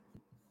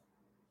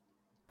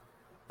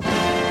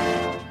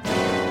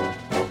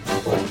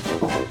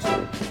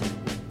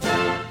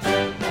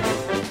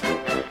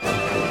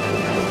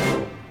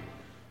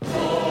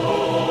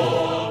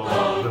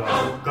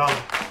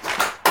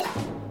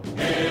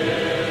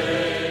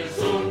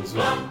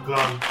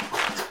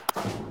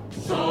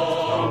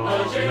So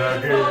much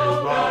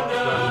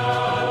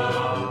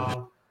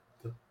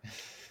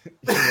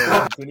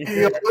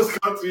He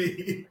almost got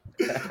me.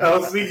 I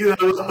was thinking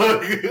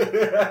along.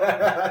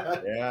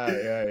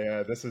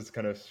 Yeah. This is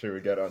kind of shit we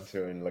get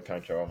onto in La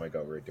Cancha. Oh my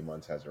god, we're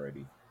Demontes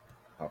already.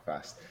 How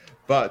fast.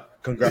 But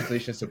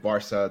congratulations to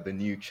Barca, the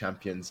new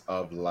champions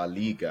of La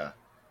Liga.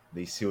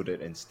 They sealed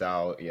it in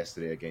style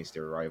yesterday against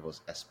their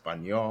rivals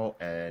Espanyol,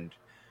 and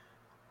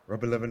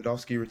Robert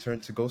Lewandowski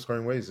returned to goal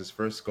scoring ways. His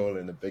first goal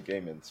in a big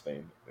game in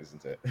Spain,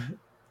 isn't it?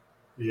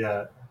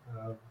 Yeah.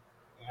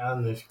 I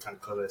don't know if you can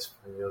call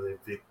Espanol a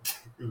big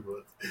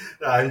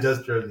but I'm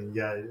just trolling.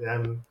 Yeah.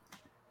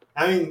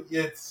 I mean,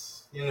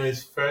 it's,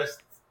 his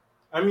first.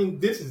 I mean,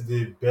 this is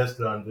the best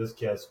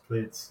Lewandowski has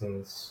played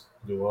since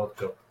the World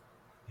Cup.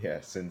 Yeah,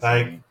 since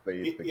Like, he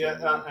played the yeah,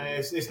 game in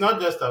Italy. it's not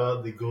just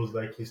about the goals.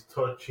 Like his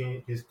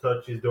touches.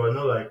 There were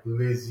no like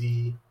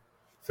lazy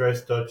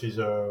first touches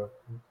or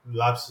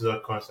lapses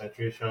of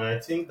concentration. I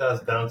think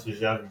that's down to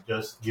Xavi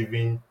just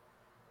giving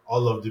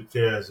all of the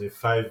players a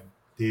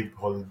 5-day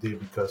holiday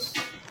because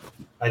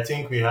I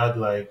think we had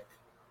like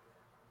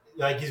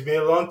it's been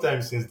a long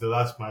time since the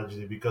last match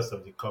day because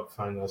of the cup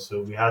final.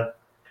 So we had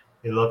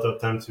a lot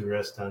of time to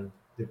rest, and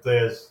the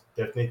players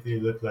definitely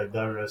looked like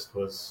that rest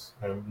was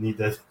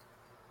needed.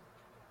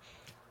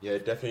 Yeah,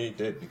 it definitely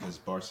did because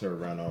Barca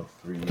ran out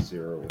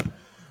 3-0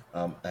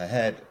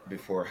 ahead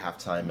before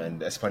halftime, and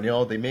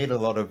Espanyol, they made a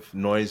lot of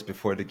noise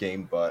before the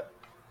game, but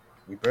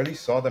we barely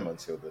saw them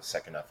until the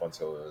second half,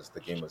 until the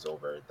game was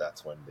over.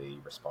 That's when they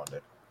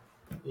responded.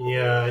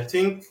 Yeah, I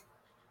think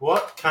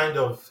what kind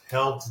of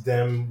helped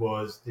them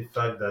was the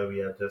fact that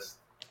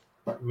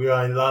we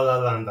are in La La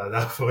Land at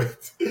that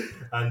point,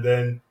 and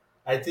then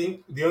I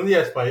think the only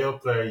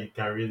Espanyol player you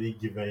can really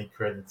give any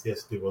credit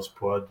yesterday was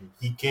Puadu.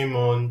 He came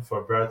on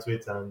for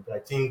Brathwaite, and I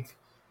think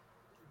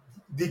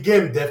the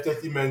game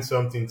definitely meant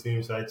something to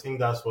him. So I think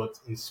that's what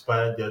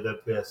inspired the other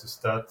players to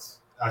start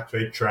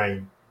actually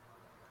trying.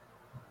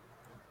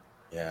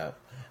 Yeah.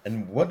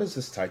 And what does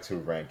this title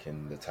rank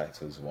in the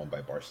titles won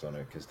by Barcelona?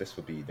 Because this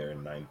will be their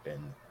ninth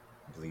in,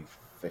 I believe,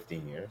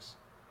 15 years.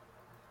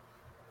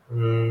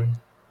 Mm,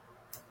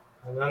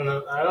 I don't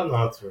know. I don't know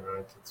how to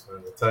rank it,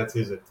 man. The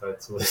title is a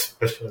title,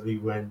 especially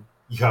when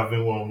you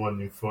haven't won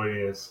one in 4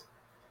 years.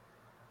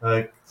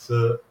 Like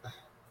so,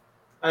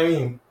 I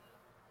mean,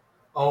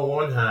 on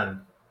one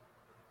hand,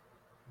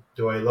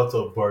 there were a lot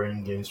of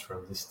boring games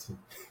from this team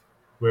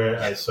where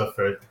I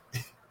suffered.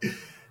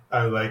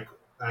 I'm like,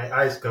 my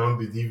eyes can't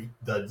believe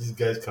that these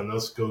guys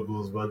cannot score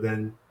goals. But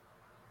then,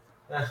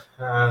 I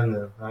don't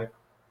know. Like,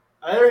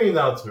 I don't really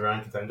know how to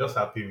rank it. I'm just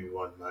happy we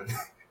won, man.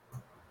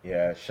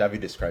 Yeah, Xavi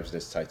describes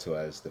this title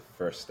as the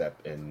first step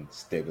in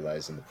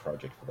stabilizing the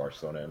project for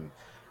Barcelona. And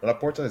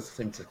Laporta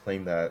seemed to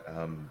claim that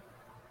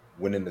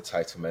winning the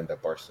title meant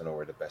that Barcelona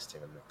were the best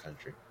team in the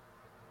country.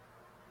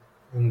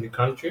 In the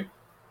country,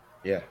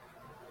 Yeah.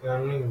 I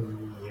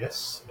mean,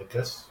 yes, I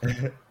guess.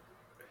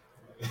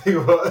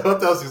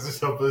 What else is it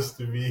supposed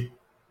to be?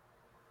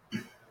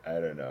 I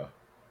don't know.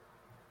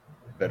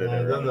 Better than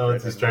I Real don't know what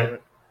Madrid he's at the trying.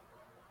 moment.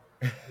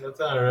 That's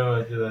not Real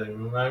Madrid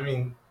anymore. I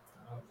mean,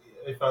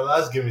 if our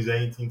last game is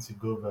anything to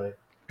go by,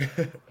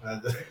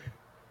 I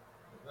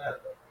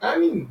I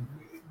mean,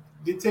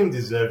 the team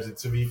deserves it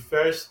to be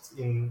first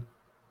in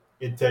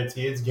a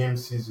 38 game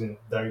season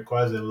that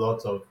requires a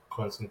lot of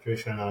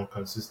concentration and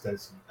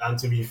consistency, and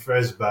to be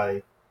first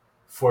by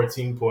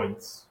 14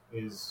 points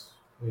is,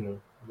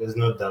 there's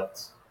no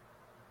doubt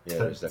Yeah,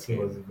 that the team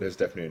was the there's best.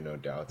 definitely no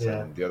doubt.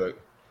 Yeah. And the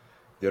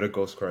other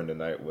goal scorer in the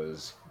night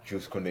was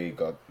Jules Koundé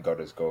got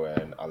his goal,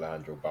 and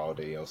Alejandro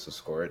Balde also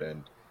scored,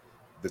 and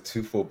the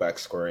two fullbacks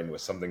scoring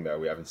was something that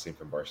we haven't seen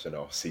from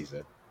Barcelona all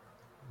season.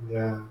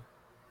 Yeah.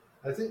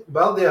 I think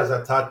Balde has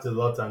attacked a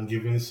lot and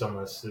given some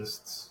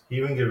assists. He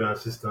even gave an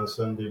assist on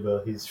Sunday,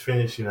 but his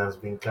finishing has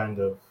been kind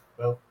of,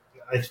 well,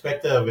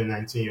 expected of a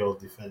 19-year-old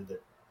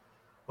defender.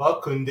 Well,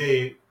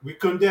 Kunde,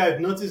 I've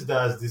noticed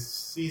that as this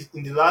season,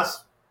 in the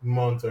last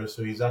month or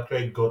so, he's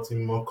actually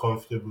gotten more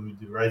comfortable with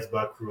the right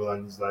back role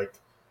and he's like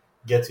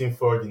getting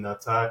forward in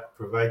attack,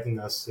 providing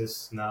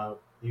assists now,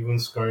 even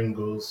scoring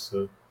goals.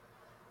 So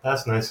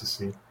that's nice to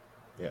see.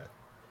 Yeah.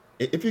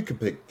 If you could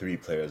pick three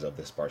players of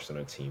this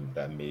Barcelona team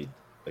that made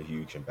a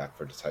huge impact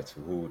for the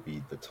title, who would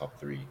be the top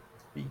three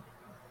be?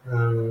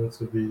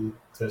 To be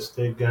Ter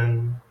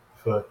Stegen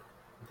for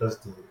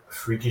just the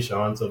freakish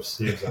amount of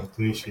saves and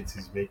clean sheets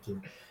he's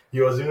making.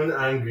 He was even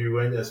angry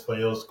when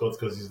Espanyol scored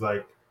because he's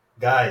like,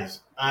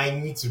 guys, I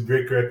need to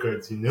break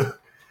records. And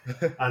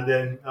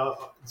then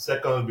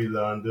second would be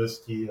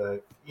Lewandowski.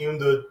 Like, even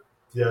though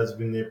there has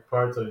been a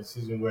part of the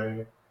season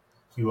where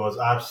he was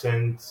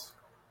absent,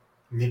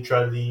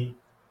 literally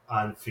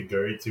and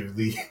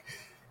figuratively,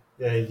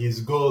 yeah,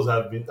 his goals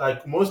have been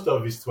like most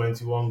of his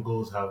 21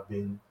 goals have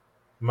been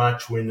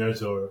match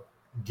winners or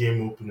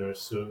game openers,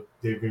 so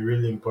they've been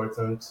really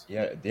important.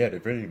 Yeah, they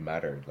really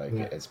mattered. Like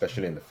Yeah.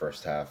 especially in the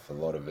first half, a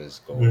lot of his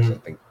goals. I Hmm.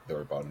 think there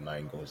were about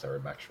 9 goals that were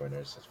match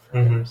winners for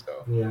him. Hmm.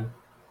 So Yeah.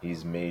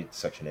 he's made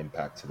such an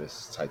impact to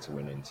this title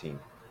winning team.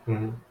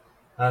 Hmm.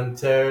 And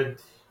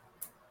third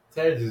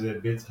is a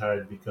bit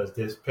hard because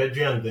there's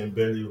Pedri and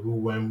Dembele who,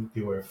 when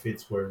they were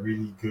fit, were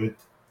really good.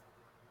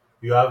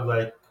 You have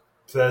like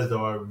players that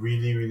were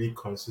really, really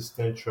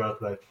consistent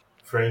throughout, like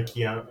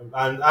Frankie, and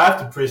I have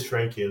to praise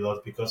Frankie a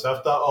lot because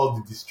after all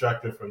the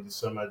distraction from the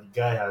summer, the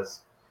guy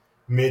has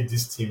made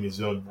this team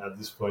his own at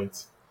this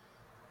point.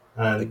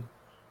 Like, And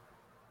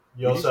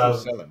you would you also still have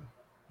sell him?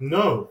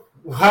 no,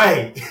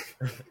 why?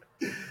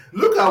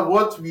 Look at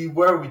what we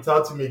were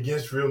without him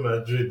against Real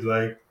Madrid.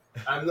 Like,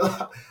 I'm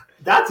not.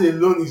 That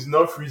alone is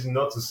enough reason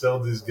not to sell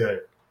this guy.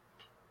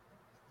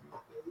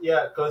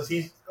 Yeah, because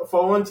he's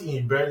for one thing,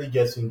 he barely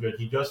gets injured.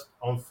 He just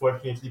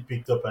unfortunately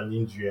picked up an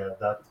injury at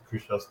that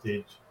crucial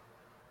stage.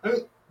 I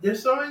mean,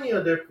 there's so many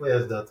other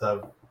players that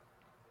have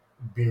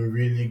been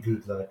really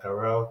good, like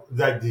around,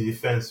 like the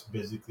defense,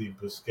 basically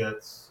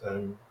Busquets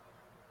and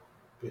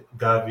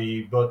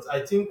Gavi. But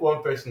I think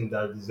one person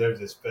that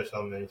deserves a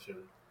special mention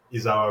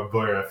is our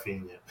boy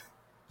Rafinha.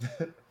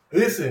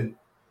 Listen,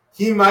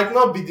 he might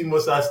not be the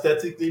most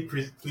aesthetically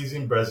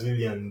pleasing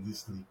Brazilian in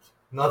this league,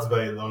 not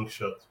by a long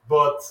shot,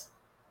 but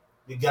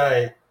the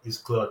guy is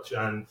clutch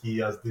and he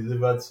has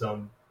delivered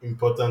some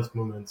important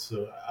moments.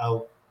 So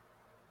I'll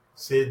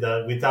say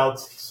that without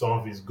some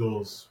of his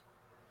goals,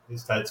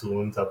 this title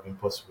wouldn't have been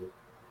possible.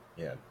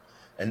 Yeah,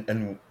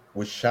 and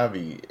with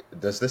Xavi,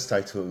 does this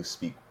title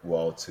speak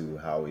well to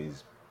how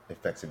he's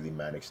effectively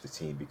managed the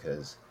team?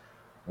 Because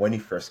when he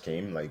first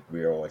came, like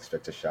we all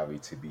expected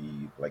Xavi to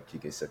be like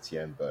Kike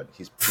Setien, but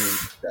he's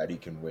proved that he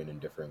can win in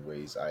different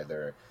ways.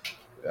 Either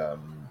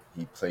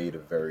he played a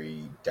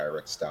very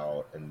direct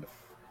style in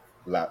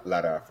the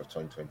latter half of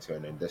 2022,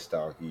 and in this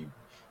style, he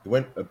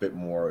went a bit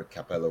more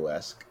Capello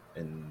esque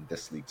in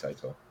this league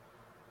title.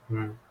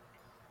 Hmm.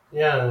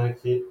 Yeah,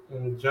 like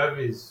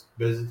Javi is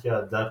basically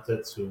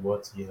adapted to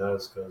what he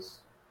has because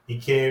he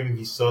came,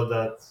 he saw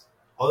that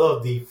all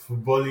of the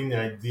footballing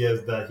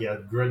ideas that he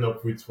had grown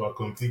up with were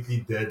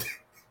completely dead,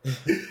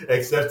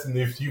 except in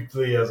a few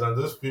players, and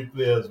those few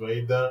players were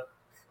either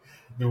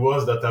the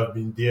ones that have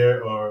been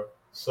there or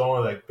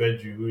someone like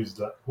Pedri who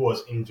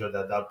was injured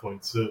at that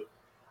point. So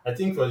I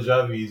think for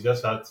Javi, he's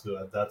just had to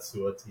adapt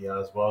to what he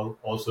has while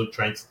also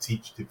trying to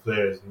teach the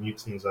players new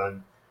things.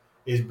 And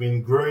he's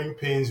been growing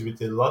pains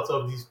with a lot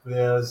of these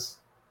players,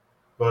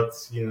 but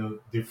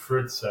the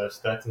fruits are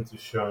starting to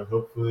show, and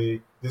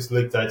hopefully this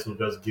league title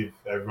just give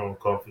everyone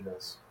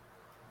confidence.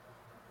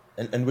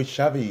 And with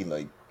Xavi,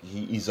 like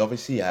he's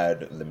obviously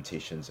had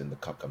limitations in the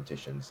cup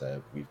competitions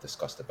that we've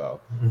discussed about.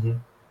 Hmm.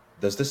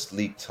 Does this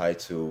league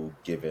title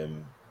give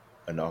him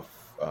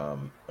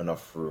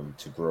enough room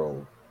to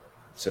grow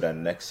so that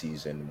next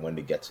season when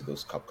they get to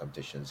those cup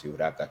competitions he would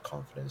have that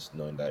confidence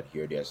knowing that he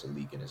already has a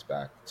league in his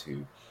back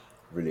to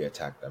really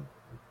attack them?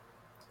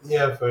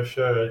 Yeah, for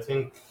sure. I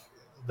think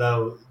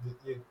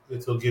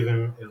it will give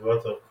him a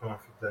lot of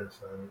confidence.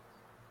 And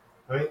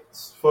I mean,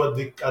 as for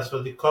the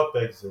cup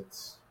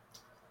exits,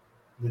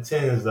 the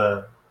thing is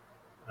that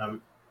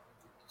um,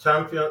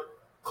 champion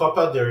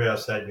Copa del Rey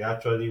aside, we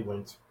actually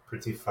went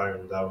pretty far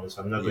in that one.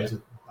 So I'm not going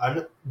Yeah,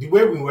 to. The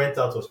way we went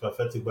out was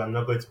pathetic, but I'm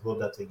not going to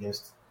hold that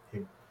against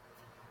him.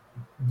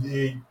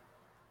 The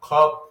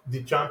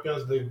the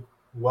Champions League,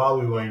 while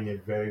we were in a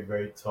very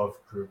very tough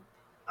group,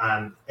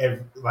 and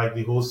like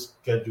the whole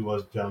schedule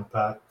was jam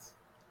packed,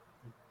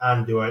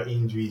 and there were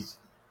injuries,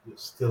 you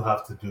still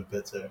have to do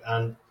better.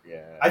 And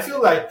yeah, I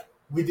feel like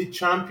with the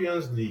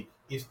Champions League,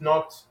 it's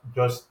not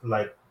just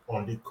like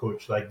on the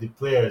coach, like the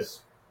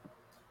players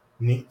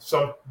need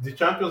some. The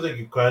Champions League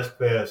requires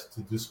players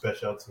to do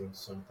special things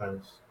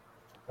sometimes.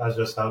 That's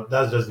just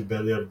the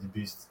belly of the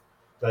beast.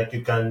 Like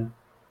you can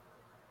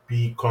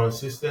be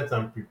consistent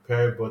and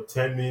prepared, but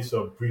 10 minutes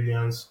of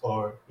brilliance,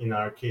 or in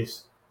our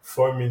case,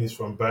 4 minutes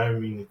from Bayern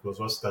Munich was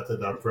what started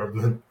that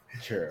problem.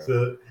 sure.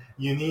 So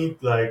you need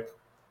the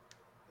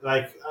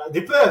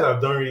players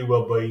have done really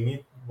well, but you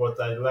need. But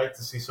I'd like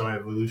to see some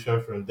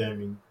evolution from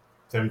them in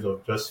terms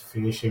of just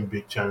finishing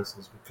big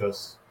chances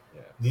because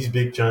Yeah, these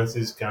big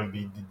chances can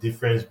be the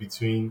difference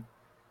between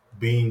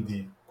being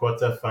the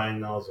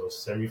quarterfinals or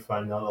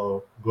semi-final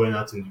or going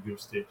out in the group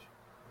stage.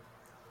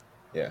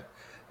 yeah.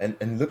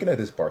 And looking at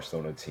this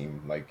Barcelona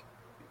team, like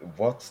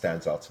what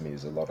stands out to me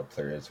is a lot of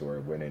players who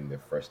are winning their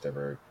first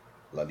ever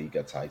La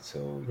Liga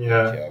title. Like you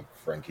Yeah. have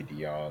Frankie De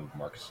Jong,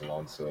 Marcus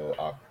Alonso,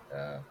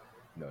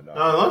 no, not And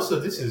also,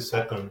 this Abde, is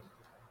second.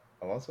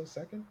 Alonso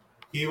second.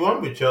 He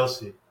won with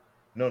Chelsea.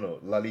 No, no,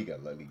 La Liga,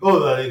 La Liga. Oh,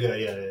 La Liga,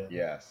 yeah, yeah.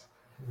 Yes.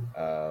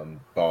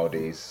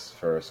 Balde's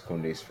first,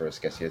 Kunde's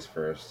first, Casillas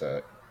first.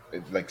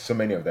 Like so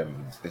many of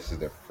them, this is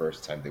their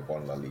first time they've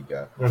won La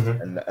Liga,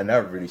 Hmm. and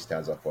that really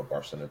stands out for a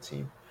Barcelona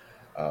team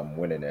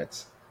winning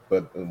it.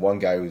 But one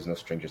guy who's no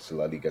stranger to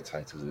La Liga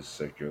titles is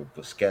Sergio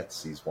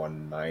Busquets. He's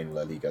won 9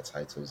 La Liga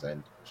titles,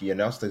 and he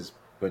announced he's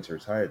going to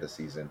retire this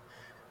season.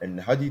 And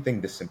how do you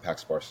think this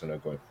impacts Barcelona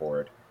going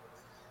forward?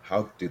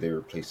 How do they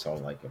replace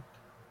someone like him?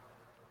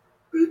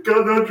 We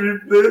cannot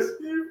replace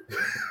him.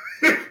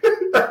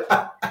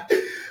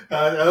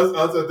 And I also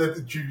wanted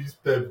to tribute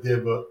Pep there,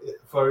 but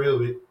for real,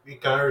 we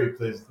can't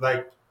replace.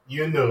 Like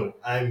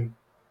I'm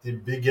the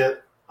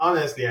biggest.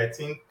 honestly, I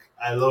think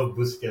I love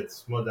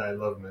Busquets more than I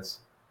love Messi.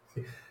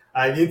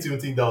 I didn't even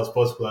think that was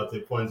possible at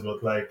the point,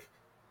 but like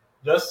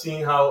just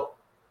seeing how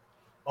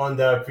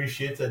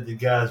underappreciated the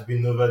guy has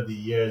been over the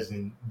years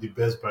in the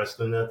best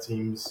Barcelona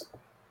teams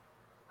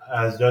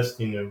has just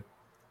made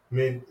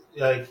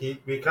like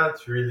we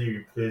can't really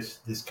replace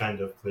this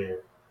kind of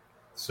player.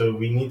 So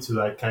we need to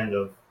like kind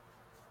of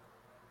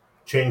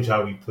change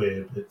how we play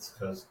a bit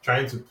because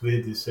trying to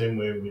play the same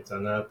way with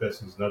another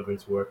person is not going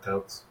to work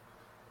out.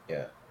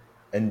 Yeah.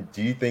 And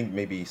do you think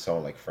maybe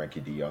someone like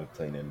Frankie De Jong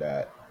playing in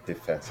that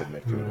defensive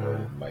midfield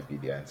role Mm. might be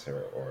the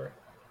answer, or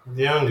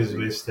De Jong is is he?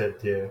 wasted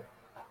there.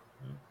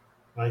 Mm,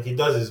 Like he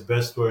does his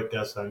best work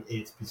as an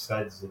eight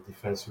besides the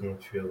defensive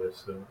midfielder,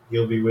 so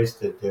he'll be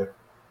wasted there.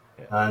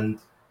 yeah, And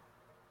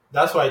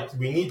that's why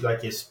we need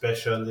like a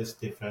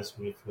specialist defense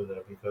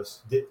midfielder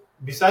because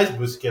besides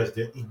Busquets,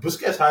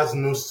 Busquets has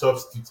no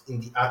substitute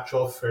in the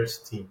actual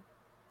first team.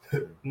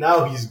 mm,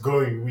 Now he's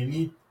going. We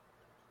need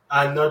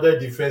another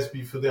defense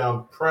midfielder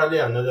and probably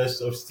another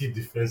substitute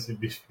defensive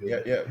yeah,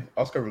 midfielder. yeah.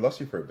 Oscar, we lost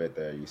you for a bit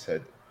there. You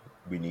said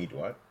we need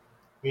what?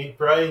 We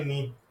probably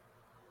need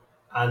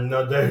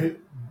another.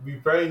 We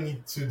probably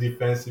need two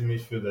defensive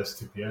midfielders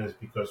to be honest,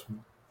 because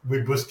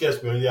with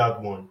Busquets we only had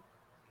one,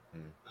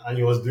 Mm, and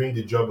he was doing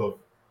the job of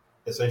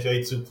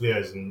essentially two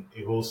players in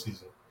a whole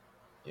season.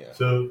 yeah,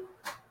 So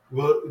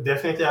we'll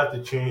definitely have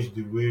to change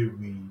the way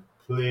we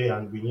play,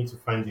 and we need to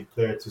find the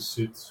player to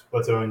suit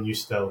whatever new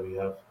style we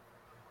have.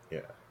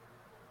 yeah,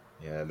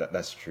 yeah.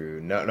 That's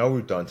true. Now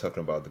we're done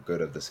talking about the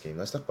good of this game.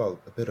 Let's talk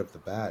about a bit of the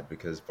bad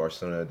because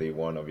Barcelona they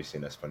won obviously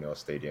in Espanyol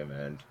Stadium,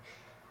 and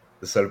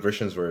the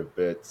celebrations were a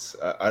bit.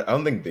 I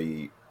don't think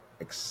they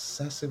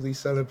excessively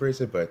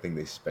celebrated, but I think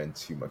they spent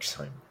too much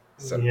time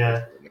celebrating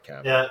Yeah, in the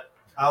camp, yeah.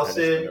 I'll and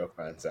say, Espanyol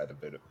fans had a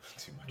bit of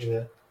too much.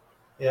 yeah,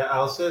 yeah.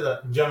 I'll say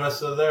that Jama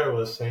Soler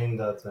was saying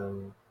that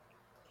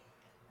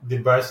the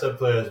Barca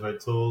players were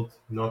told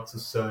not to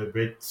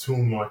celebrate too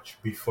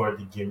much before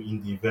the game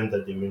in the event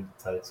that they win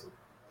the title.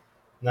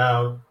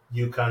 Now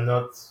you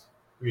cannot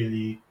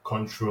really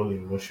control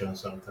emotion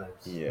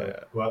sometimes, like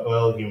Yeah, we're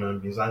all human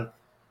beings, and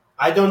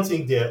I don't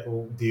think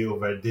they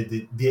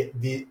overdid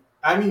it.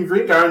 I mean,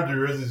 Rick Aaron the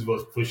Roses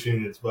was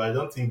pushing it, but I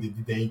don't think they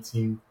did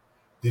anything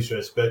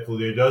disrespectful.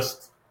 They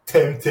just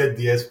tempted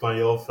the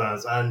Espanyol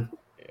fans, and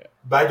yeah,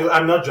 by the way,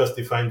 I'm not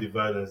justifying the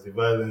violence. The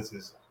violence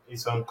is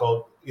it's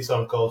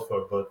uncalled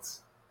for, but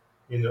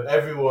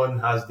everyone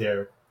has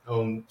their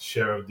own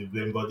share of the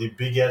blame. But the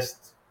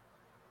biggest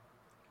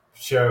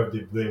share of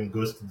the blame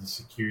goes to the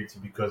security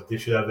because they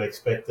should have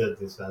expected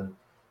this. And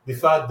the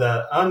fact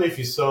that I don't know if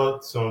you saw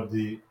some of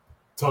the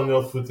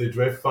tunnel footage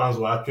where fans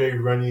were actually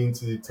running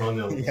into the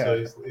tunnel. So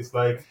yeah. it's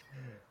like,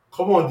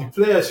 come on, the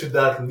players should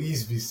at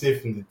least be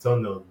safe in the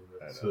tunnel.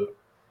 I know. So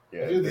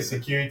I Yeah, feel the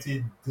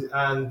security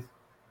and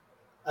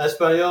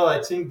Espanyol,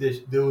 I think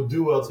they will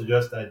do well to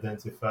just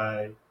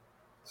identify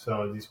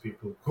some of these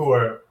people who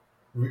are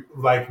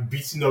like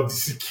beating up the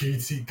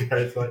security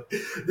guys. Like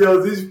there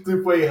was this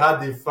clip where he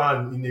had a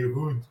fan in a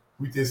hood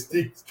with a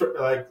stick,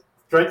 like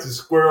trying to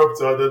square up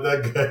to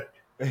another guy.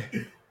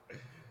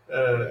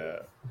 Uh, yeah,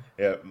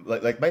 yeah.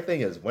 Like my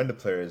thing is when the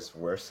players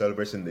were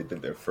celebrating, they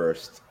did their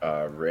first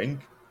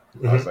ring.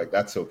 I was mhm. like,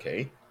 that's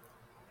okay.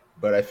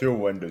 But I feel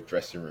when the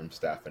dressing room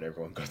staff and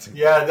everyone got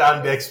Yeah, involved,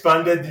 and they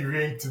expanded the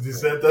ring to the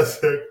center yeah,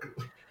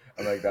 circle.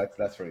 I'm like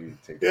that's really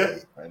Yeah,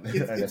 ridiculous. And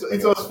it, and it,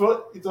 it Espanol was fans,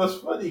 fun. It was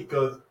funny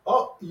because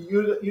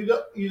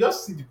you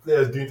just see the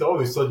players doing it. All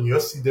of a sudden, you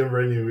just see them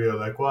running away. You're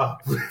like, wow.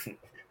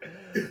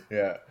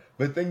 yeah.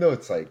 But the thing though,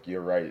 it's like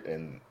you're right,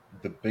 and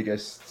the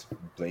biggest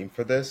blame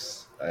for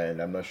this,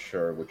 and I'm not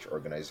sure which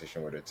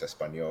organization, whether it's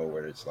Espanol,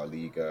 whether it's La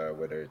Liga,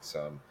 whether it's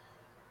the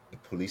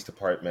police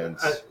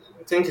I departments.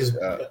 think it's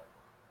Uh,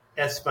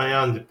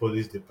 Espanya and the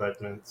police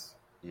department.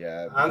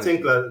 yeah, I don't because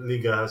think La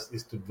Liga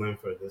is to blame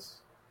for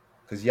this.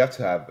 you have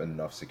to have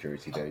enough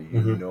security there.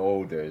 You Hmm.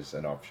 know, there's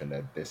an option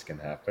that this can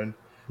happen,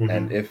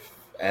 and Hmm.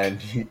 if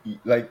and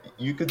like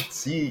you could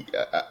see,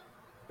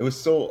 it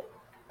was so.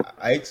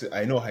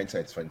 I know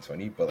hindsight's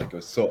 2020, but like it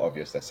was so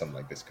obvious that something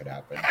like this could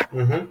happen,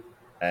 Hmm.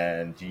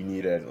 and you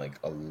needed like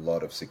a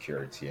lot of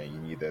security, and you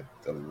needed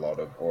a lot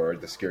of, or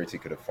the security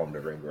could have formed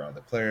a ring around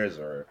the players,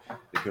 or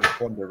they could have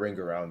formed a ring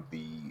around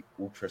the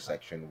ultra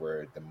section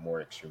where the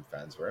more extreme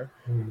fans were,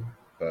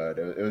 but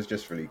it was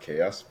just really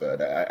chaos.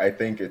 But I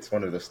think it's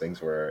one of those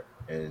things where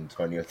in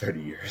 20 or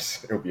 30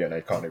 years it'll be an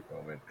iconic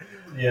moment.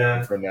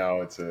 And Yeah. for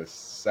now, it's a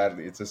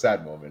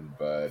sad moment,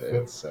 but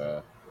So, it's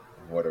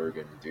what are we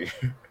gonna do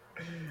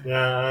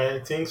yeah,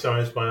 I think some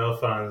Espanyol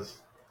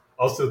fans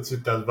also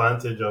took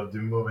advantage of the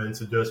moment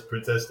to just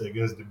protest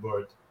against the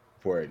board.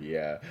 for it?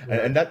 Yeah,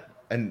 Yeah.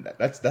 and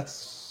that's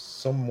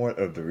somewhat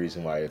of the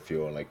reason why I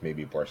feel like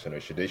maybe Barcelona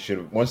should, they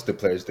should, once the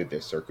players did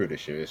their circle, they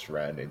should just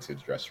ran into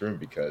the dressing room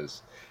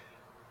because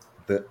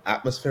the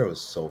atmosphere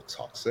was so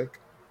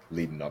toxic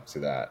leading up to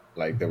that.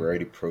 Like they were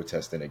already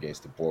protesting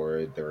against the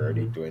board, they were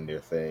already Hmm. doing their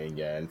thing,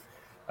 and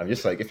I'm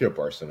just like, if you're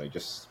Barcelona,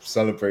 just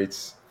celebrate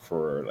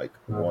for like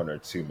Yeah. 1 or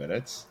 2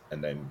 minutes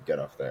and then get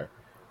off there.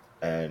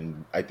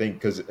 And I think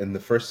because in the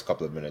first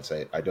couple of minutes,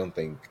 I don't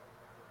think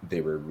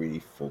they were really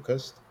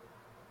focused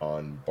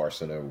on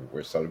Barcelona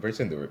were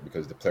celebrating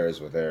because the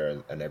players were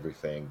there and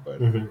everything. But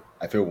Hmm.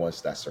 I feel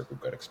once that circle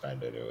got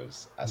expanded, it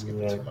was asking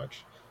for Yeah. too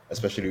much,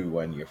 especially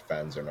when your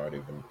fans are not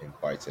even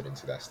invited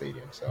into that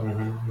stadium. So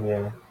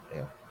Yeah.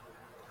 yeah,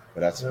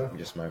 but that's Yeah.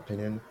 just my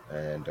opinion.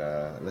 And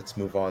let's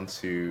move on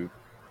to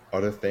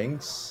other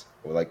things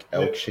like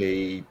Wait,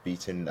 Elche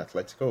beating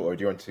Atletico, or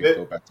do you want to wait.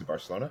 go back to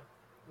Barcelona?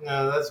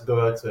 No, let's go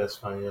back to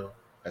Espanyol.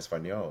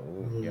 Espanyol,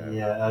 ooh, yeah,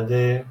 Yeah, are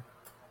they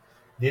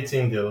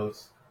think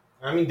those?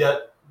 I mean,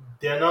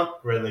 they're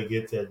not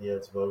relegated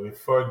yet, but with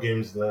 4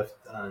 games left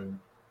and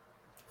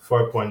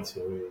 4 points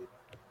away.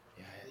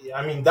 yeah, Yeah,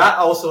 I mean, that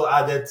also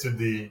added to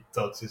the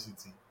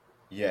toxicity.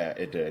 yeah.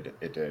 It did,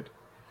 it did.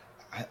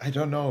 I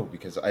don't know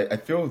because I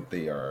feel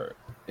they are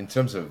in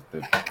terms of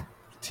the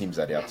teams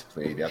that they have to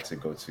play. They have to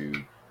go to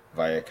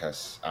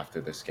Vallecas after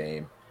this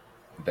game.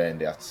 Then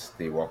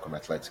they welcome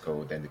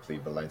Atletico. Then they play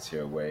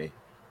Valencia away.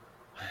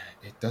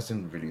 It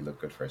doesn't really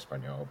look good for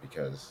Espanyol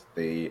because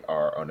they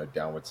are on a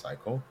downward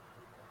cycle.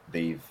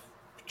 They've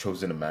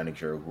chosen a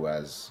manager who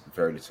has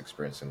very little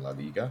experience in La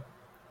Liga.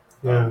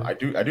 Yeah, I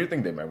do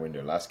think they might win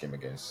their last game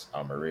against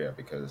Almeria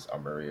because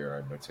Almeria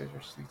are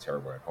notoriously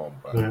terrible at home.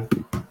 But yeah. I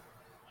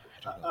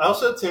don't know. I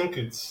also think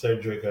it's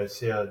Sergio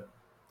Garcia.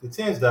 The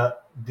thing is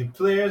that the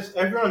players,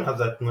 everyone has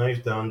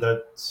acknowledged that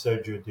under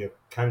Sergio, they're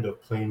kind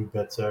of playing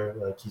better.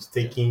 Like he's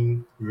Yeah,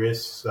 taking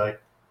risks.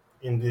 Like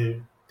in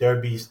the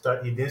derby,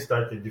 he didn't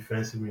start the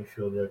defensive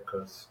midfielder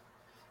because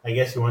I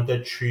guess he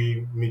wanted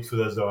 3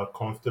 midfielders that were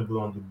comfortable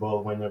on the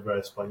ball whenever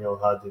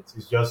Espanyol had it.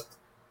 It's just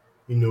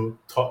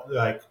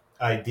like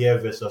idea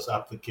versus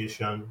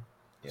application.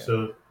 yeah.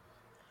 So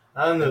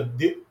I don't know.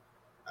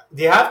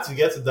 They have to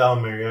get to the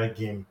Almeria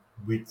game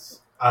with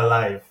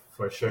alive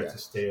for sure to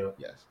Yes, stay up.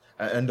 yes.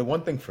 And the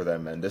one thing for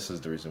them, and this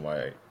is the reason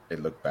why it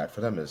looked bad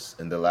for them, is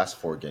in the last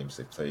 4 games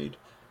they played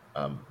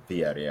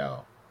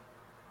Villarreal,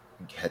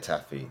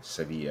 Getafe,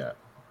 Sevilla,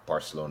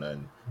 Barcelona,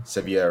 and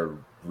Sevilla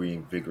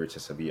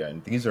reinvigorated Sevilla.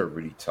 And these are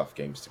really tough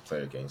games to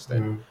play against.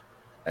 Mm,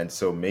 And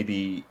so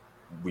maybe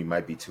we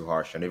might be too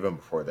harsh. And even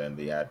before then,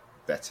 they had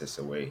Betis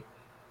away.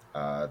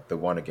 The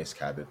one against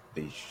Cadiz,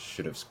 they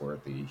should have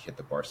scored. They hit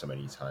the bar so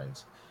many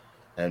times.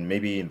 And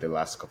maybe in the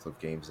last couple of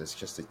games, it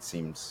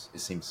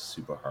seems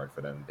super hard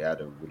for them. They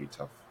had a really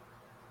tough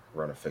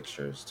run of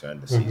fixtures to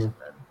end the hmm. season,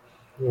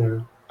 Yeah,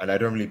 and I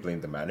don't really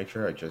blame the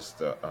manager. I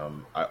just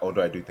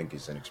although I do think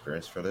he's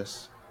inexperienced for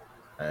this,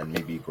 and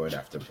maybe going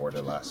after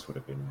Borderlast would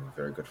have been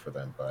very good for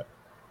them, but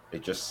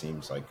it just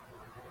seems like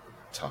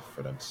tough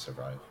for them to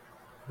survive.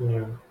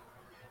 yeah.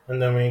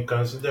 And then when you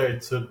consider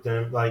it took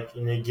them like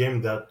in a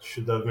game that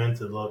should have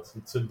meant a lot,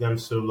 it took them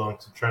so long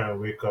to try and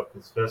wake up.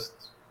 It's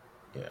just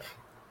Yeah,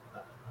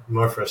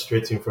 more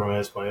frustrating from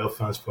an Espanyol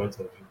fans' point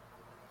of view.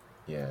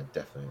 yeah,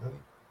 definitely.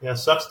 Yeah,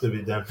 sucks to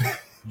be them.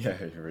 Yeah,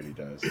 it really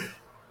does.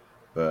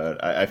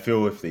 But I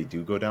feel if they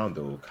do go down,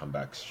 they'll come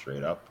back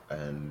straight up.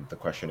 And the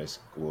question is,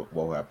 what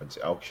will happen to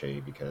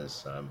Elche?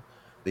 Because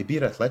they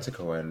beat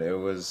Atletico, and it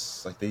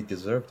was like they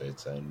deserved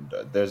it. And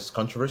there's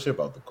controversy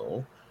about the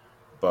goal,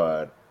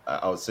 but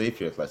I would say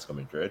if you're Atletico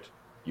Madrid,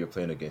 you're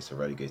playing against a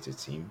relegated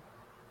team.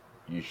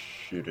 You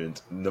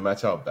shouldn't, no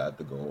matter how bad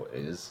the goal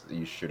is,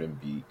 you shouldn't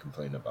be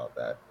complaining about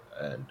that.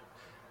 And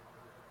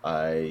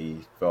I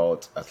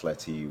felt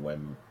Atleti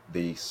when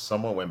they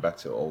somewhat went back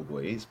to old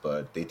ways,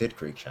 but they did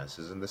create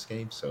chances in this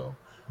game. So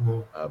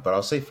Mhm. but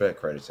I'll say fair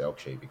credit to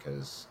Elche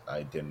because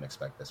I didn't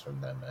expect this from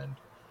them, and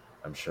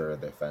I'm sure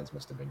their fans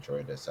must have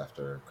enjoyed this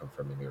after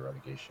confirming their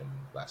relegation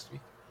last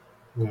week.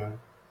 Yeah.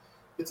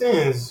 The thing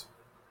is,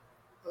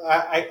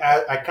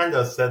 I kind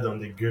of said on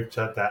the group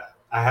chat that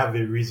I have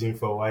a reason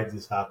for why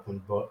this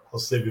happened, but I'll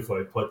save it for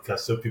a podcast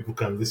so people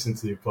can listen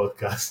to the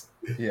podcast.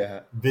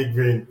 Yeah, Big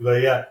brain,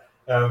 but yeah,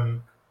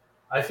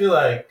 I feel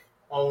like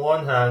on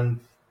one hand,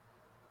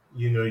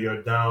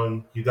 you're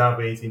down, you don't have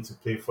anything to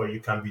play for, you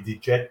can be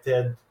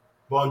dejected,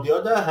 but on the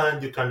other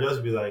hand, you can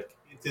just be like,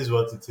 it is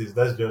what it is.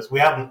 Let's just we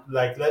haven't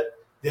like let.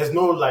 There's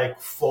no like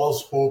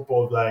false hope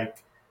of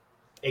like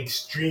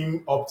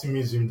extreme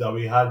optimism that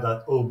we had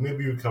that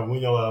maybe we can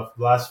win our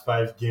last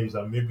 5 games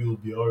and maybe we'll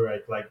be all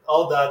right. Like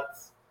all that,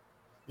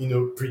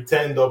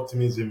 pretend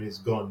optimism is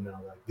gone now.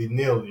 Like the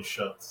nail is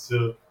shut.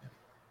 So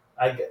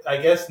I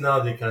guess now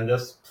they can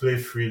just play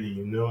freely,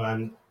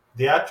 and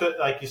they actually,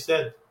 like you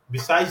said,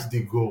 besides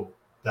the goal,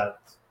 that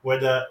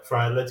whether from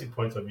an athletic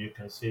point of view, you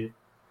can say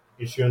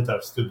it shouldn't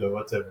have stood or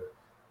whatever.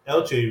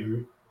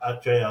 Elche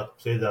actually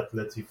outplayed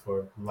Athletic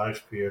for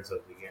large periods of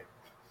the game.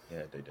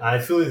 yeah, they did. I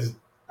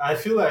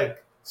feel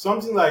like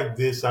something like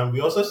this, and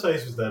we also saw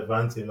this with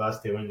Levante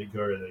last year when they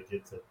got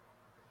relegated.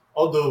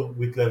 Although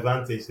with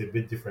Levante it's a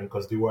bit different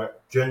because they were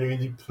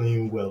genuinely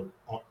playing well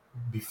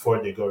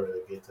before they got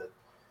relegated.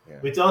 Yeah,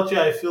 With Elche,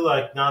 I feel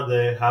like now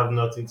they have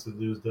nothing to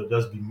lose.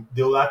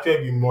 They'll actually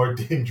be more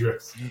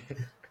dangerous.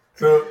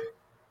 So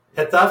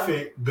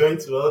Getafe going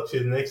to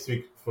Elche next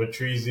week for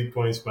 3 easy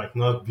points might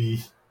not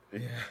be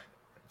yeah.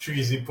 3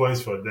 easy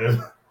points for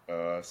them.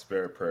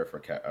 Spare a prayer for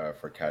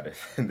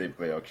Cardiff. They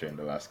play Okshay in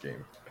the last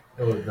game.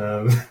 Oh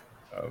damn.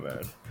 Oh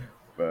man.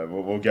 But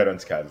we'll get on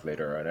to Cardiff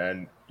later on.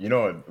 And you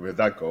know, with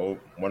that goal,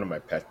 one of my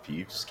pet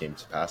peeves came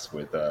to pass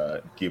with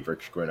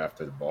Giebrich going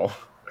after the ball.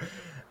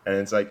 And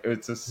it's like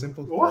it's a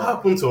simple What throw.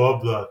 happened to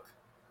Oblak?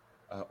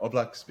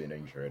 Oblak's been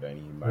injured and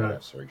he might Yeah.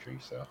 have surgery,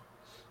 so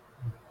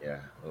yeah,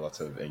 lots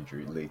of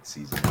late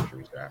season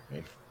injuries are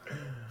happening.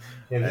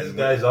 If this And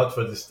guy is out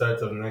for the start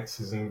of next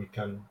season, we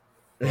can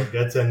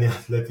forget any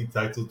athletic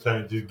title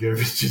trying to get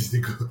Rich is the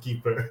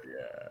goalkeeper.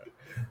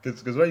 yeah,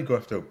 because when you go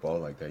after a ball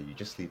like that, you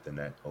just leave the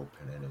net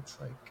open, and it's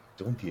like,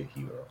 don't be a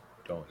hero.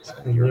 Don't.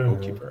 You're a Yeah.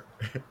 goalkeeper.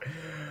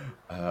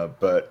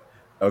 But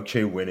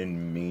Elche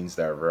winning means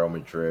that Real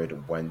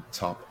Madrid went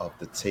top of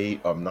the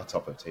table. Not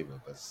top of the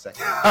table, but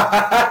second.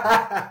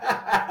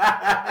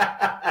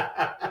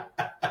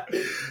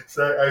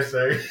 Sorry, I'm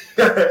sorry.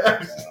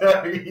 I'm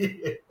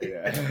sorry.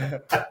 Yeah,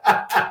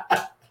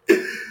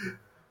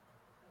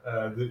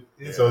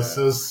 This was yeah,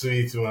 so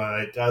sweet, man.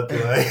 I can't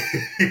lie.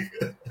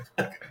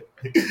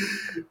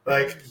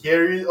 Like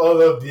hearing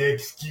all of the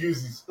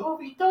excuses. Oh,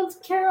 we don't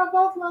care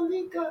about La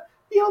Liga.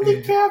 We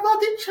only care about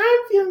the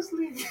Champions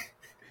League.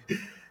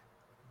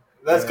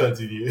 Let's yeah.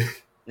 continue.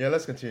 Yeah,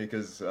 let's continue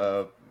because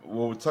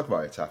we'll talk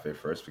about Etafe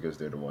first because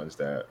they're the ones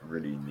that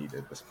really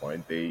needed this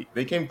point. They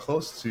came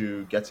close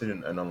to getting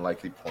an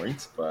unlikely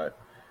point, but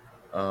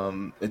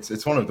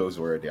it's one of those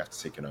where they have to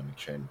take it on the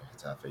chin,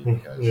 Etafe,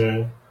 because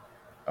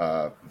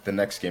Yeah, the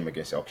next game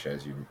against Elche,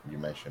 as you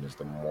mentioned, is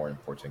the more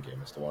important game.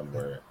 It's the one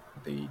where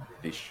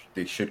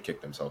they should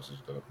kick themselves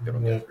if they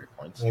don't yeah, get 3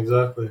 points.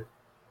 exactly.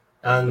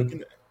 And And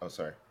looking at, oh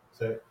sorry,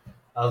 so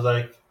I was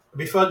like,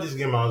 before this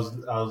game, I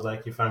was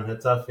like, if I'm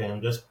Hetafe,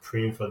 I'm just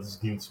praying for this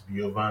game to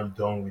be over and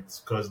done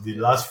with because the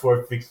yeah, last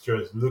four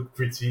fixtures look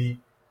better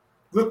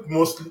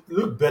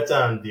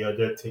than the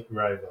other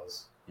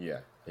rivals. yeah,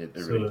 it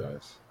really So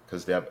does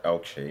because they have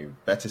Elche.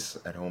 Betis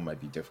at home might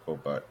be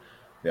difficult, but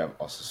they have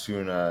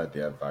Osasuna, they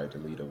have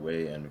Valladolid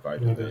away, and okay,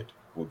 Valladolid.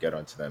 We'll get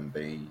onto them.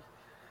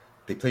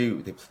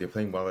 They're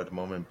playing well at the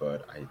moment,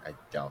 but I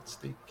doubt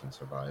they can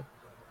survive.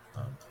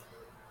 Um,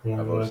 yeah,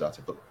 I've always like,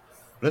 doubted. But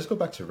let's go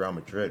back to Real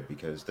Madrid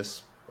because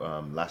this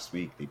last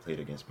week they played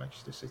against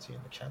Manchester City in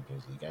the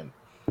Champions League, and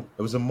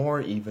it was a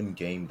more even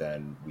game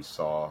than we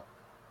saw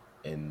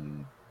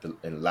in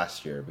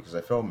last year because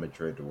I felt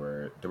Madrid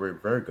were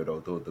very good.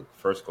 Although the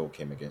first goal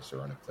came against a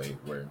run of play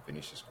where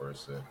Vinicius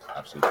scores an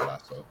absolute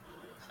golazo,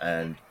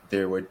 and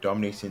they were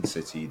dominating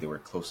City. They were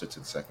closer to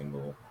the second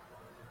goal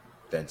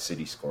than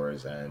City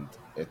scores, and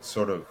it's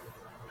sort of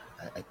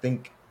I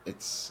think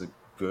it's a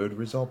good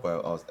result, but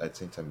at the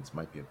same time it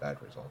might be a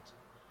bad result.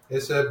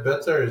 it's a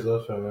better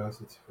result for Man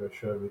City for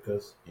sure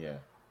because Yeah,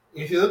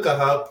 if you look at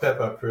how Pep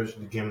approached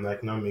the game,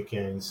 like not making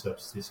any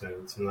substitutes or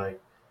anything, like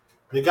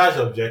the guy's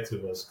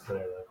objective was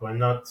clear. Like we're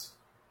not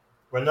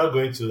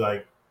going to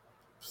like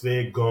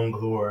play gung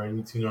ho or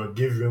anything or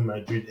give Real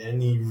Madrid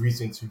any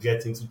reason to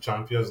get into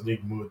Champions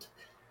League mode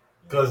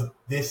yeah, because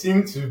they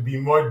seem to be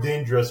more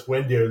dangerous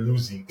when they're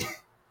losing.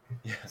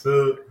 yeah,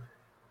 So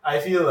I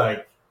feel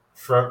like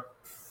from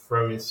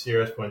a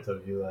serious point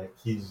of view, like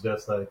he's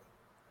just like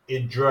a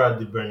draw at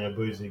the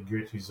Bernabeu is a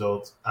great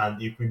result,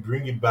 and if we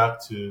bring it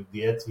back to the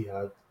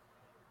Etihad,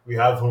 we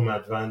have home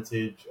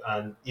advantage.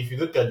 And if you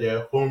look at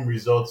their home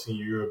results in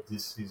Europe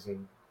this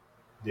season,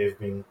 they've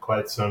been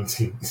quite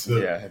something. So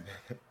yeah,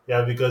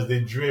 yeah, because they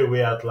drew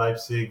away at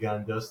Leipzig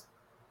and just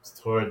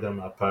tore them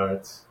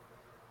apart.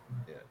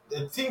 yeah,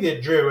 I think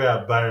they drew away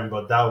at Bayern,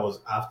 but that was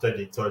after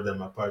they tore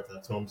them apart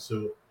at home.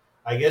 So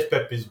I guess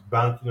Pep is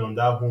banking on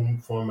that home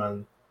form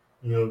and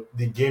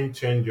the game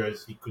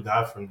changers he could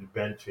have from the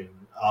bench in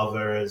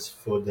Alvarez,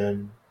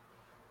 Foden,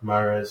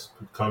 Mares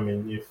could come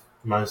in if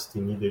Man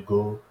City need a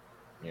goal.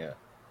 yeah,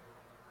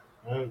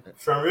 And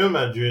from Real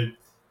Madrid,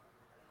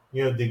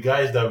 the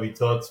guys that we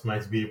thought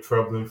might be a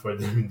problem for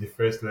them in the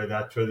first leg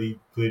actually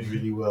played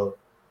really well.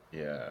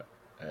 yeah.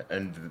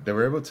 And they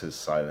were able to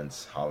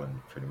silence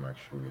Holland pretty much.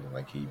 Really.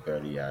 Like he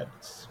barely had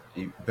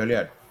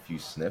a few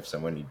sniffs,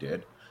 and when he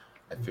did,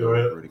 I They feel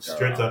were Rudiger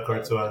straight at did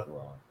Courtois.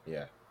 well.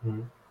 Yeah,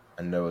 Mhm.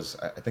 and there was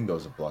I think there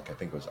was a block. I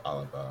think it was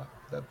Alaba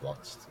that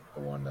blocked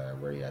the one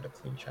where he had a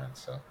clean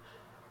chance. So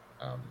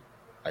Um,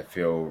 I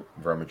feel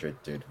Real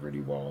Madrid did really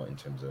well in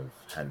terms of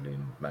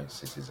handling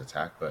Manchester City's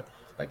attack, but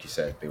like you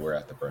said, they were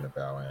at the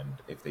Bernabeu, and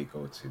if they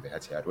go to the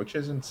Etihad, which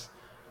isn't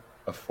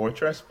a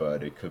fortress,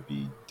 but it could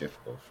be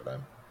difficult for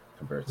them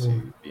compared Mm.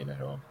 to being at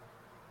home.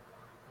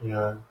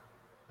 Yeah.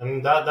 I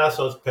mean that's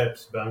what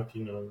Pep's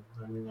banking on.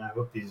 I mean I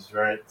hope he's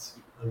right.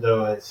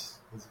 Otherwise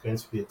it's going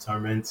to be a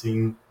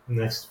tormenting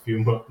next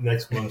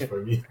month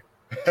for me.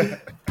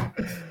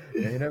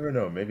 Yeah, you never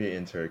know. Maybe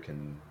Inter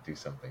can do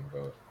something,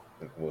 but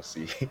we'll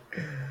see.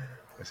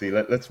 Let's see.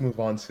 Let's move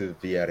on to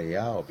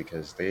Villarreal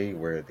because they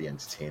were the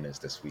entertainers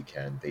this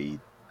weekend. They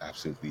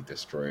absolutely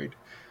destroyed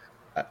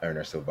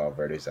Ernesto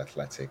Valverde's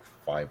Athletic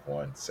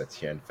 5-1.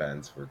 Setien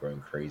fans were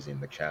going crazy in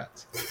the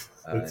chat. It's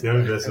And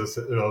young versus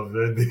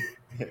already.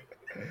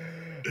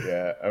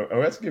 yeah, I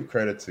have to give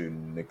credit to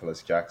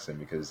Nicholas Jackson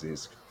because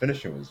his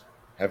finishing was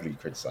heavily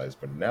criticized,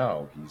 but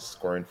now he's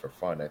scoring for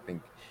fun. I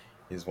think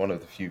he's one of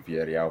the few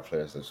Villarreal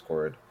players that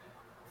scored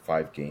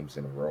 5 games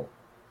in a row.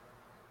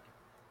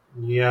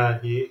 Yeah,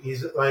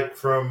 he's like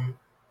from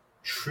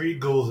 3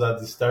 goals at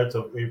the start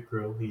of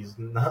April. He's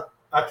not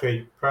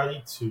actually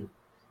probably two.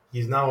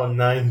 He's now on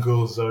 9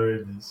 goals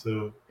already.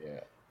 So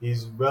Yeah.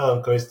 he's well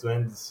on course to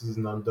end the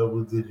season on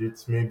double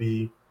digits.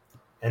 Maybe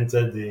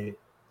enter the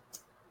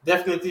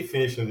definitely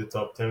finish in the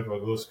top 10 for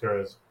goal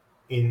scorers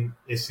in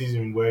a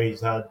season where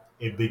he's had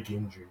a big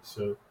injury.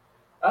 So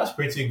that's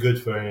pretty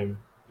good for him.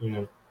 You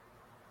know,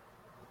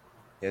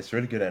 Yeah, it's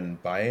really good.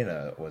 And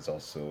Baena was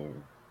also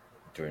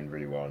doing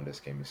really well in this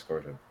game. He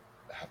scored an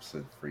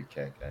absolute free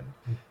kick,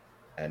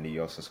 and he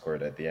also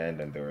scored at the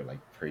end, and there were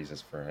like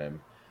praises for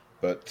him.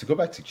 But to go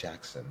back to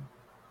Jackson,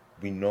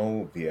 we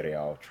know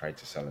Villarreal tried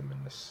to sell him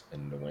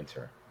in the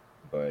winter,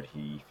 but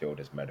he failed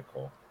his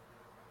medical.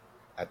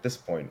 At this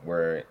point,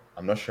 where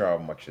I'm not sure how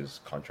much his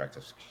contract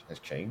has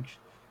changed,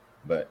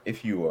 but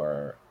if you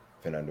are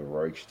Fernando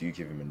Roig, do you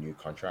give him a new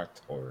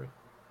contract or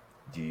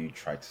do you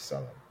try to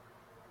sell him?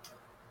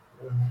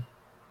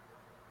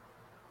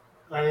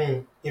 I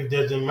mean, if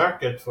there's a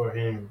market for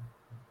him,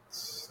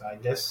 I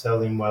guess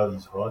sell him while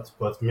he's hot,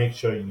 but make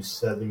sure you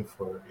sell him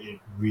for a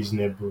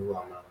reasonable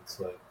amount.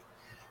 Like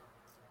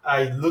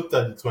I looked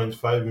at the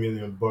 25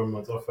 million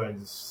Bournemouth offer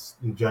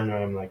in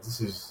January. I'm like,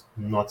 this is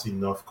not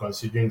enough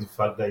considering the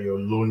fact that you're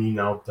loaning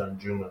out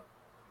Danjuma.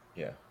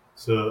 Yeah,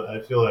 So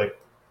I feel like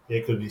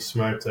they could be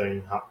smarter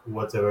in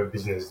whatever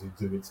business they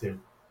do with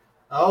him.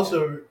 yeah,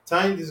 Also,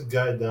 tying this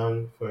guy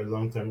down for a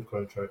long term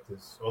contract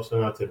is also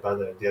not a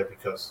bad idea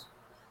because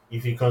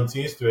if he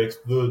continues to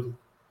explode,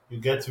 you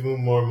get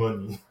even more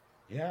money.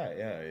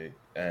 yeah.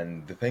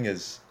 And the thing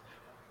is,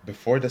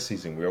 before the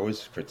season, we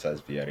always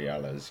criticized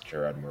Villarreal as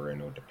Gerard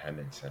Moreno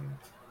dependence, and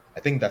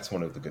I think that's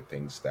one of the good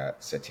things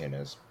that Setien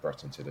has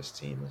brought into this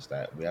team is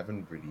that we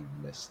haven't really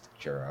missed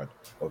Gerard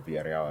or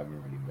Villarreal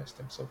haven't really missed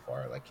him so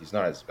far. Like he's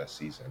not his best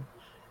season,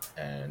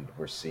 and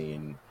we're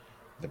seeing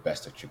the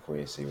best of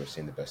Chukwueze, we're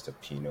seeing the best of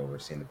Pino, we're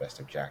seeing the best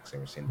of Jackson,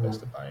 we're seeing the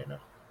best of Baena.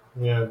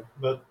 Yeah,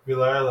 but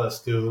Villarreal are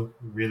still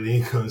really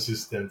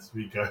inconsistent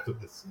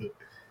regardless. So,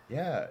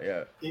 Yeah,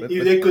 yeah,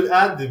 if they could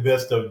add the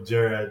best of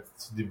Gerrard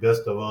to the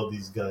best of all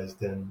these guys,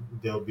 then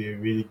they'll be a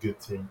really good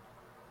team.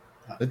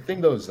 the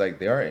thing though is like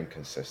they are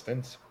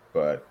inconsistent,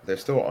 but they're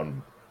still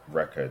on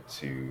record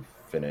to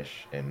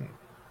finish in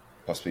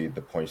possibly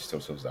the points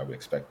totals that we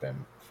expect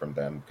them from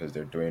them because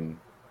they're doing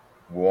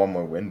one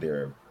more win,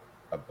 they're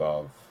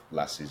above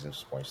last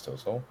season's points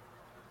total.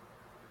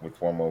 With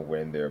one more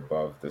win, they're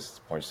above this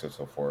points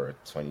total for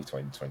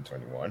 2020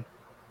 2021.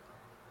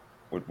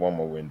 With one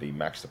more win, they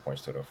match the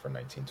points total for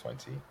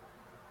 1920.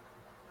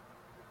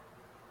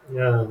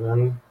 Yeah,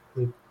 man.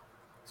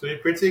 So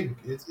it's pretty.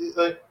 It's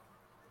like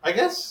I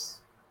guess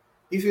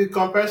if you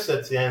compare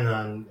Setien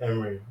and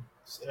Emery,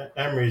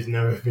 Emery's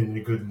never been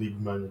a good league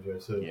manager.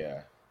 So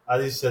Yeah, at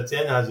least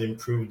Setien has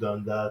improved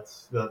on that.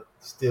 But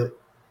still,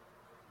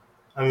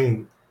 I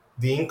mean,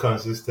 the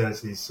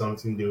inconsistency is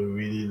something they will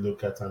really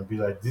look at and be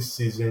like, this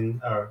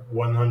season, our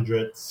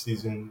 100th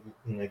season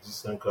in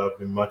existence could have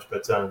been much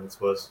better than it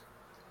was.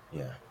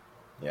 yeah,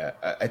 yeah.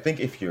 I think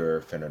if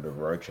you're Fernando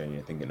Rocha and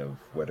you're thinking of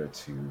whether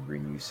to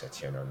renew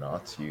Setien or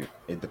not, you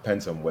it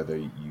depends on whether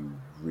you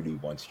really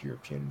want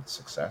European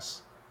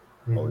success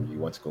or Mhm. you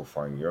want to go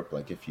far in Europe.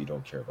 Like if you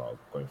don't care about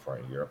going far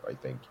in Europe,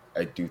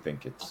 I do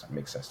think it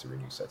makes sense to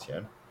renew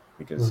Setien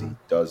because Mhm. he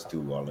does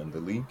do well in the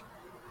league.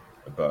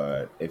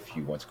 But if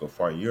you want to go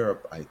far in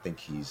Europe, I think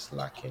he's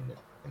lacking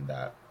in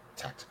that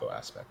tactical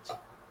aspect.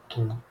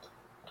 Mhm.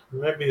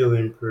 Maybe he'll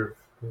improve.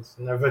 It's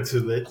never too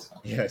late.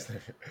 Yes,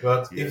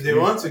 But if yes, they he's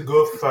want to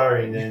go he's far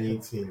in trying. any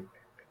team,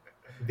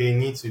 they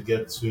need to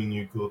get two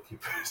new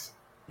goalkeepers.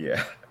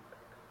 Yeah,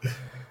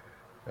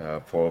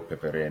 poor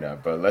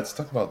Peperina. But let's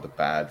talk about the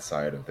bad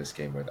side of this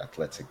game with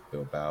Athletic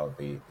Bilbao.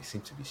 They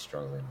seem to be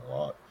struggling a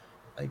lot.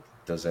 Like,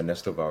 does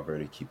Ernesto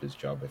Valverde keep his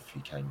job if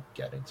he can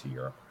get into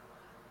Europe?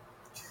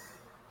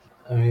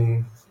 I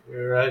mean,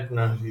 right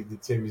now the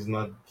team is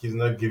not. He's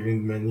not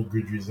giving many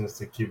good reasons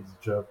to keep the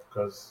job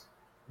because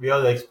we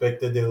all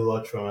expected a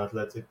lot from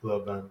Athletic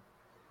Club, and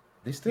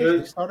They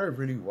you started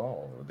really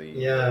well. They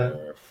yeah,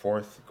 were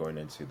fourth going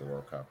into the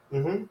World Cup.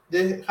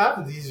 they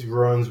have these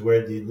runs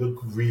where they look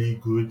really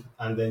good,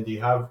 and then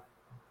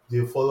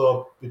they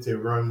follow up with a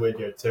run where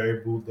they're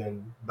terrible,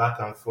 then back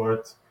and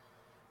forth.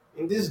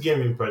 In this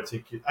game in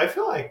particular, I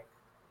feel like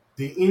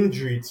the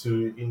injuries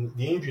in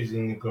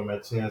Nico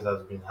Martinez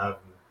has been having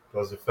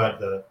was the fact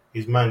that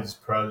his mind is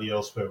probably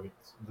elsewhere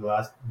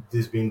with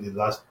this being the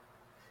last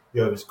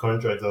year of his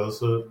contract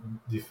also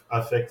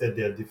affected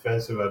their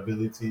defensive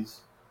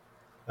abilities.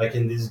 Like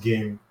in this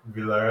game,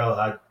 Villarreal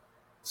had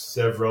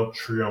several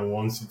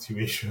 3-on-1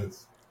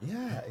 situations.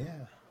 Yeah,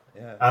 yeah,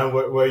 yeah. And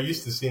we're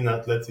used to seeing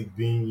Athletic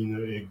being,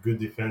 a good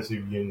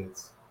defensive unit.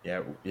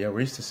 Yeah,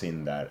 we're used to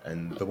seeing that.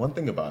 And the one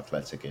thing about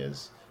Athletic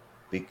is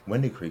they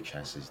when they create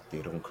chances,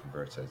 they don't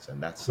convert it,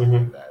 and that's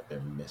something Hmm. that they're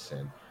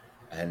missing.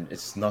 And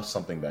it's not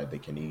something that they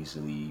can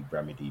easily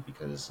remedy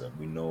because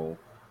we know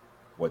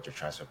what their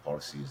transfer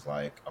policy is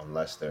like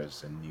unless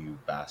there's a new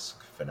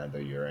Basque Fernando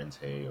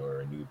Llorente or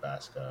a new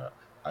Basque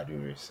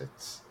Aduriz.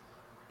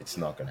 It's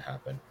not going to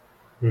happen.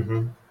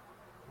 Mm-hmm.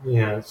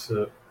 Yeah.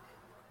 So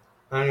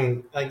I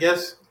mean, I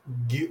guess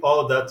give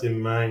all that in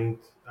mind.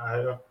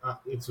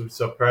 It would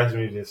surprise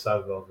me if they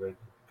start Valverde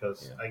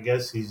because Yeah, I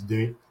guess he's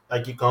doing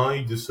like he can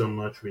only do so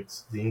much with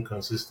the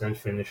inconsistent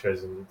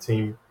finishers in the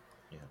team.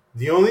 yeah.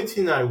 The only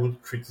thing I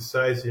would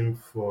criticize him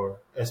for,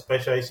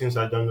 especially since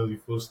I don't know the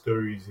full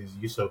story, is his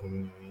use of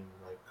Muniain.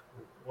 Like,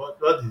 what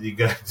did the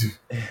guy do?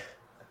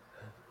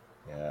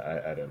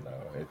 Yeah, I don't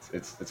know.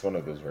 It's one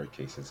of those rare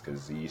cases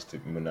because he used to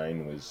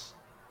Munine was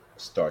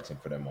starting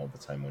for them all the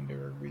time when they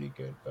were really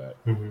good, but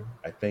Mhm.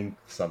 I think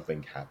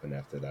something happened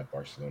after that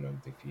Barcelona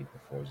defeat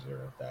before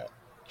 0 that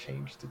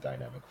changed the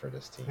dynamic for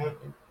this team. Yeah.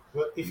 And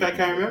Well, if I looking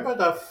can good remember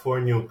now. that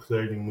 4-0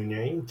 clearly,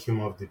 Muniain came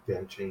off the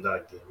bench in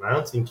that game. I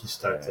don't think he Yeah.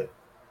 started.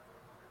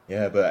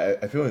 Yeah, but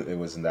I feel it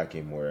was in that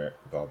game where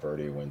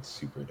Valverde went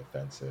super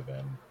defensive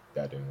and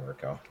that didn't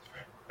work out.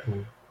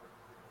 Mm.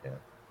 Yeah.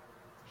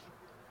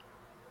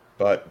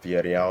 But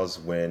Villarreal's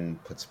win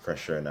puts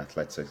pressure on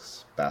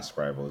Atletic's Basque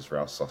rivals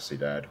Real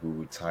Sociedad,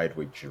 who tied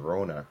with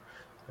Girona.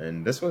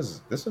 And this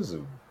was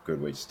a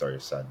good way to start your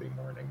Saturday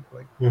morning.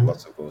 Like Mhm.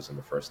 lots of goals in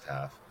the first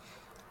half.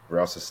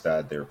 Real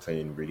Sociedad, they were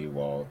playing really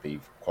well.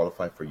 They've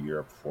qualified for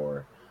Europe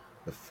for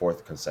the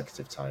fourth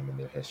consecutive time in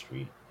their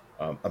history.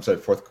 I'm sorry,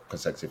 fourth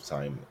consecutive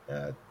time.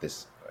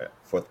 This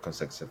fourth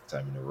consecutive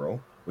time in a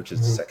row, which is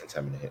the Mhm. second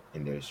time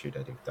in their history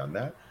that they've done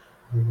that.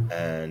 Mhm.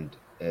 And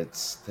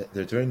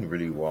they're doing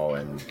really well,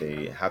 and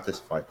they have this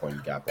 5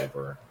 point gap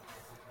over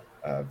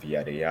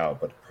Villarreal.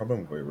 But the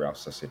problem with Real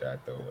Sociedad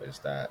though is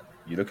that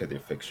you look at their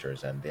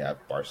fixtures, and they have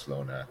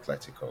Barcelona,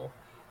 Atletico,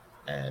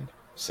 and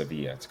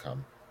Sevilla to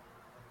come.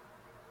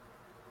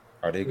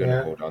 Are they going to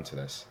Yeah, hold on to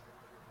this?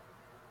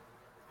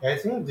 I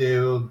think they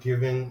will,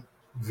 given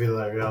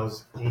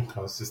Villarreal's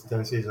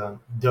inconsistencies and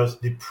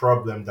just the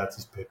problem that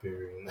is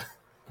Peperina.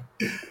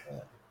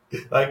 Yeah,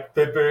 Like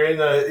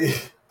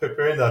Peperina,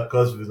 Peperina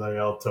caused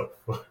Villarreal top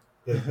four.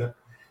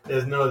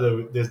 There's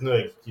no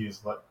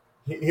excuse. Like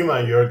him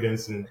and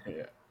Jorgensen.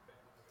 yeah,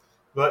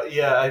 But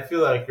yeah, I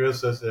feel like Real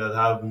Sociedad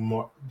have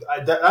more.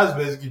 That's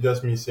basically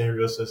just me saying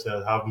Real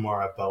Sociedad have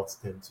more about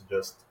them to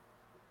just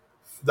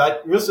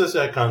like Real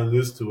Sociedad can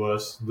lose to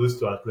us, lose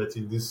to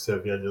Athletic, lose to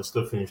Sevilla, they'll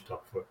still finish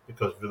top four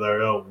because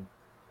Villarreal will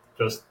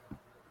just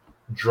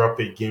drop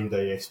a game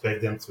that you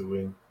expect them to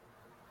win.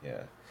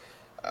 yeah.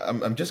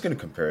 I'm just going to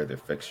compare their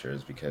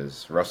fixtures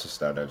because Real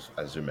Sociedad,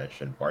 as you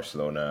mentioned,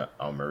 Barcelona,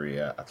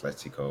 Almeria,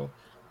 Atletico,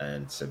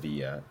 and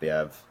Sevilla. They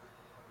have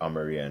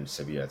Almeria and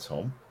Sevilla at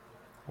home,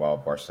 while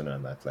Barcelona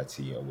and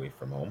Atleti away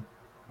from home.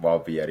 While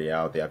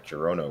Villarreal, they have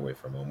Girona away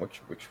from home, which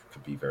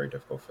could be very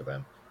difficult for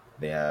them.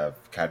 They have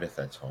Cadiz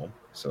at home,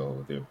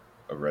 so they're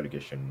a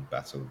relegation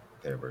battle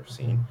there we're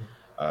seeing.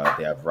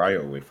 They have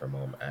Rayo away from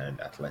home and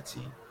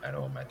Atleti at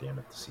home at the end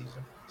of the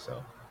season.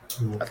 So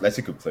Yeah,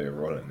 Atleti could play a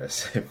role in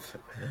this. If,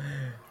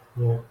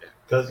 yeah.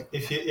 Because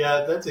if you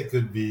yeah, that it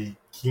could be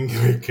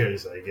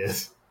kingmakers, I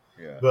guess.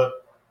 yeah,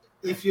 But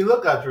if you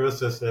look at Real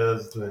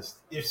Sociedad's list,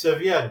 if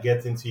Sevilla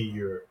get into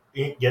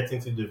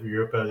the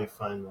Europa League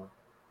final,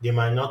 they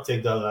might not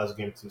take that last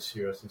game too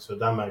seriously. So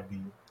that might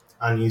be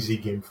an easy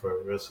game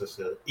for Real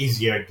Sociedad,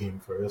 easier game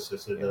for Real yeah,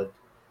 Sociedad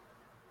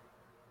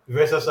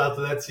versus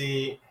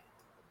Atleti.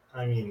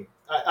 I mean,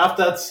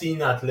 after seeing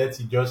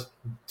Atleti just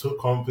to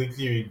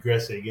completely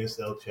regress against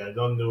Elche, I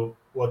don't know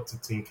what to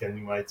think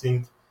anymore. I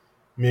think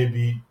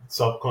maybe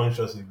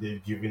subconsciously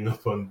they've given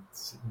up on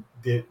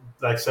they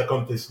like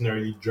second place not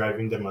really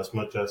driving them as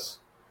much as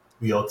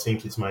we all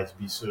think it might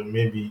be. So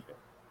maybe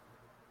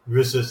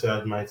Real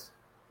Sociedad might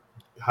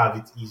have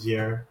it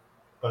easier,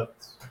 but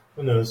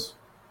who knows?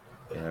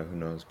 yeah. Who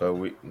knows? But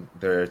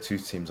there are two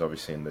teams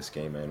obviously in this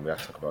game, and we have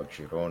to talk about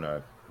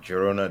Girona.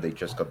 Girona, they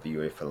just got the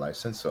UEFA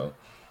license, so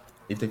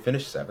if they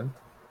finish seventh,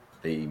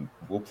 they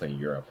will play in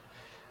Europe.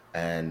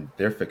 And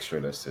their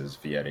fixture list is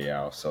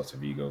Villarreal, Celta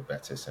Vigo,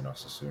 Betis, and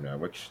Osasuna,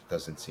 which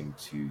doesn't seem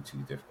too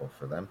difficult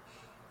for them.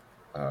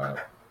 Uh,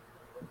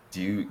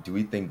 do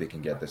we think they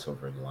can get this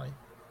over the line?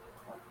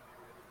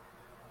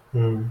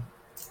 Hmm.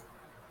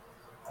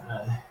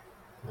 I,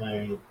 I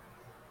mean,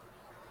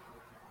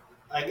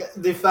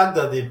 the fact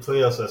that they play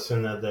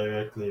Osasuna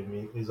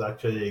directly is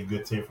actually a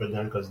good thing for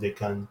them because they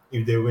can,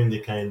 if they win, they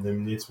can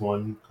eliminate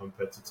one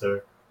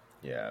competitor.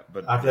 Yeah,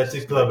 but the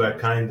Athletic Osasuna Club are game is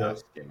the kind of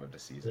last game of the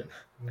season.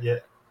 yeah,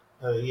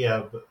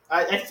 yeah, but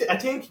I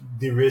think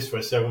the race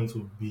for seventh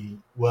will be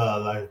well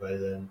alive by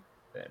then.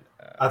 Then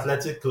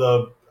Athletic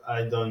Club,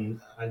 I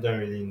don't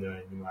really know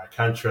anymore. I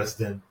can't trust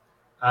them.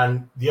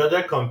 And the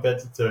other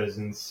competitors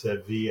in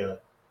Sevilla,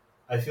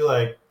 I feel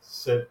like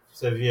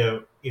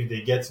Sevilla, if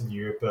they get to the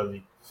Europa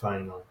League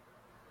final,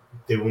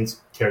 they won't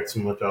care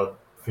too much about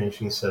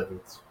finishing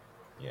seventh.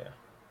 yeah,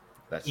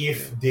 that's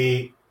If true.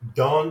 they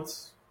don't,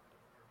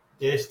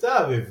 they still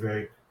have a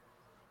very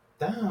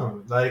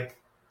down. Like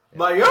Yeah,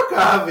 Mallorca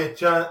have a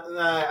chance.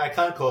 Nah, I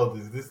can't call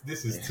this.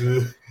 This is yeah,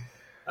 too.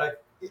 Like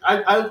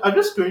I'm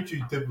just going to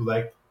the table.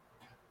 Like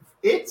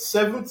 8,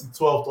 7 to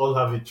 12 all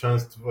have a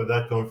chance for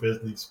that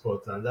Conference League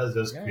spot, and that's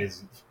just Yeah,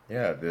 crazy.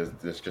 yeah.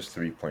 There's just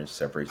 3 points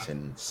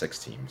separating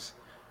six teams,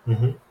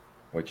 Hmm.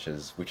 which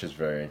is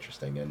very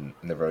interesting. And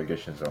in the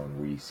relegation zone,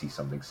 we see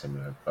something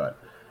similar. But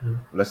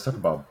let's talk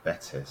about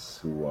Betis,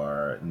 who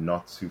are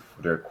not too.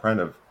 They're kind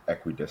of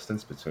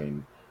equidistant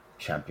between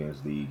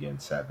Champions League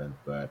and seventh,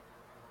 but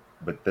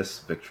this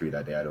victory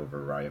that they had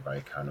over Rayo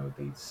Vallecano,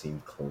 they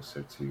seemed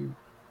closer to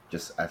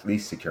just at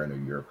least securing a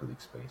Europa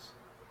League space.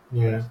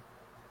 Yeah.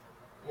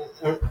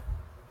 Uh,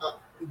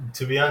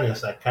 to be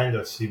honest, I kind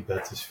of see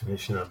Betis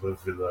finishing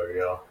above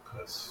Villarreal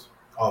because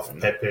Why of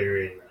not? Pepe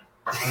Reina.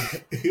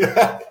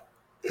 Yeah.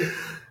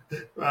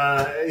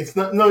 It's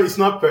not. No, it's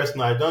not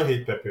personal. I don't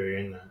hate Pepe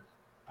Reina.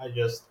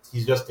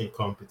 He's just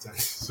incompetent.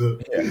 So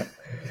Yeah,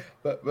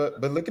 but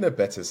looking at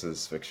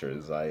Betis's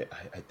fixtures, I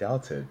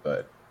doubt it.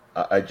 But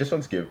I just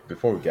want to give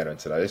before we get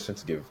into that, I just want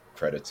to give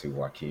credit to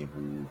Joaquin,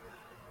 who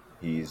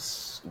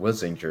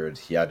was injured.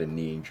 He had a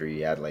knee injury.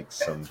 He had like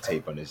some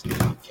tape on his knee.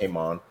 Came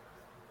on,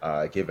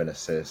 gave an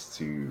assist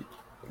to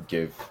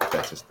give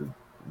Betis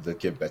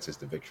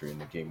the victory in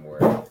the game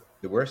where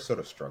they were sort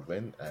of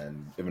struggling,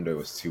 and even though it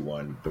was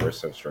 2-1, they were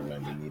sort of struggling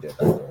and they needed that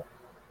goal.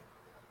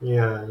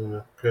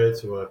 yeah, credit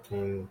to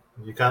Joaquin.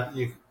 You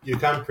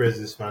can't praise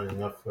this man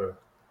enough for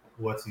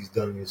what he's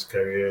done in his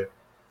career.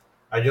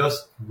 I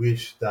just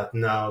wish that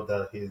now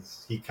that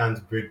he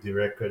can't break the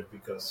record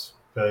because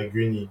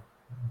Pellegrini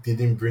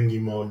didn't bring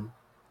him on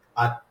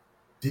at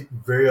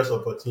various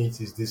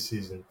opportunities this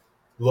season,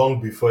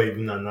 long before he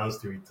even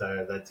announced he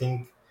retired. I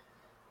think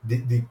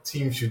the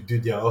team should do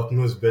their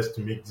utmost best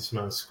to make this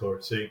man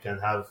score so he can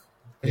have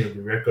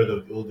the record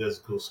of the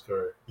oldest goal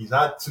scorer. He's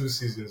had 2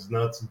 seasons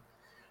now to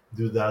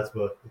do that,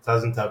 but it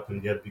hasn't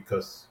happened yet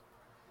because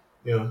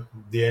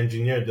the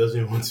engineer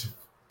doesn't want to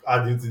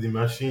add into the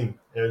machine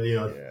early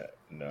on. Yeah,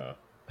 no.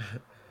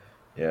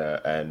 Yeah,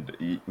 and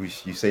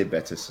you say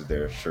Betis,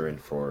 they're sure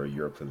for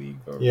Europa League,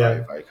 but Rayo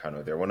Yeah.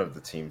 Vallecano, they're one of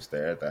the teams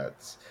there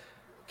that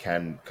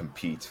can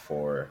compete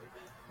for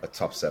a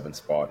top seven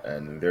spot,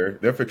 and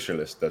their fixture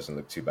list doesn't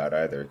look too bad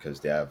either because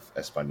they have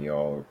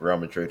Espanyol, Real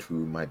Madrid,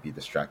 who might be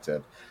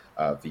distracted,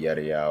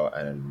 Villarreal,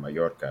 and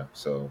Mallorca.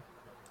 So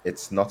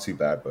it's not too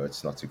bad, but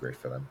it's not too great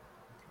for them.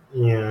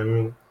 Yeah, I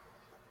mean,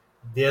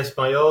 the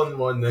Espanyol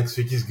one next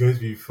week is going to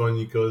be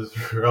funny because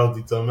Raul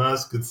Di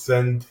Tomas could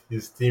send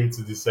his team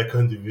to the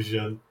second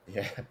division.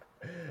 Yeah, and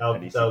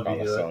That'll, you see that'll be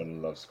hilarious.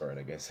 Palason loves scoring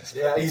against us.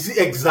 Yeah, you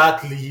see,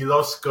 exactly. He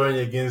loves scoring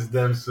against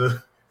them. So, you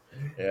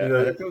Yeah,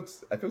 and know,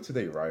 I feel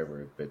today Rayo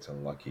were a bit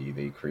unlucky.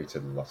 They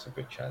created lots of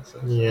good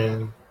chances,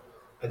 yeah. I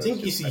but it's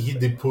think just he hit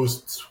netting. the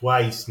post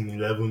twice in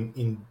 11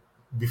 in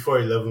before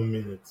 11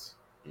 minutes.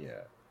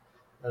 Yeah,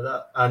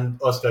 And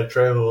Oscar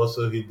Trejo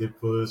also hit the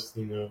post.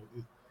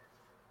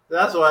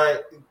 That's why,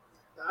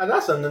 and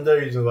that's another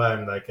reason why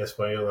I'm like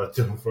Espanyol at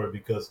home for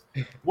because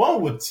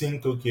one would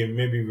think, okay,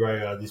 maybe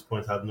Raya at this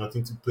point have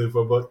nothing to play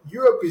for, but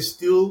Europe is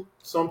still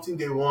something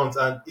they want,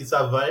 and it's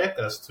at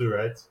Vallecas too,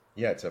 right?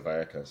 yeah, it's a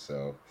Vallecas,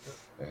 so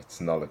it's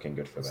not looking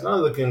good for It's them. not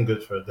looking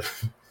good for them.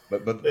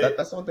 But Eh,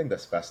 that's one thing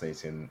that's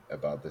fascinating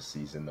about this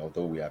season.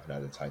 Although we haven't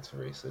had a title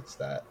race, it's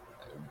that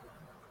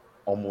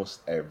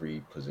almost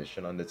every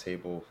position on the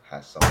table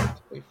has something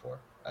to play for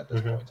at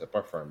this mhm. point.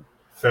 Apart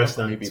First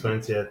from and maybe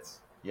 20th.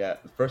 the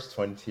first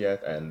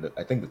 20th and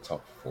I think the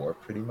top four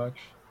pretty much.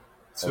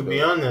 To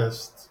be Although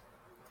honest,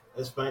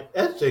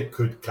 SJ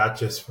could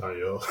catch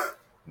Espanyol.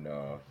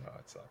 no,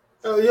 it's not.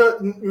 Oh,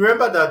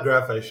 remember that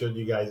graph I showed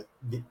you guys?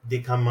 They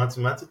can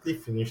mathematically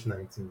finish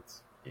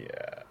 19th.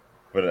 Yeah,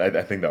 but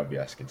I think that would be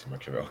asking too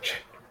much of it.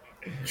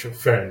 Sure,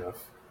 fair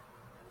enough.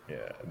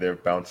 Yeah, they're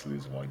bound to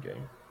lose one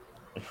game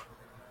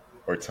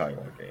or tie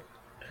one game.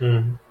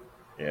 Hmm.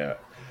 Yeah.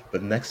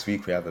 But next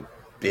week we have a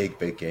big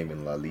game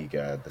in La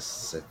Liga, the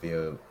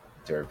Sevilla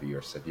Derby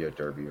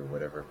or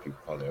whatever people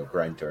call it, or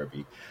Grand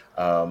Derby.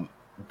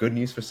 Good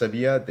news for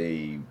Sevilla,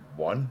 they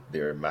won.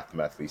 They're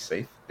mathematically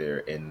safe. They're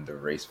in the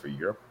race for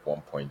Europe,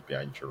 1 point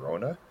behind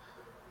Girona.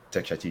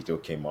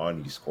 Techatito came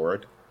on, he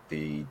scored.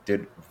 They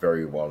did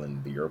very well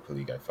in the Europa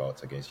League, I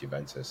felt, against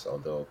Juventus,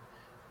 although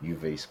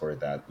Juve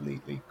scored that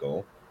late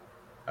goal.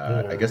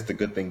 I Yeah. guess the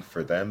good thing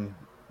for them,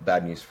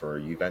 bad news for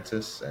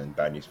Juventus and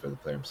bad news for the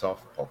player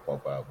himself. Paul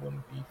Pogba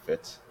wouldn't be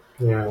fit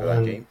Yeah, for that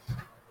and game.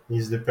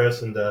 he's the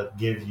person that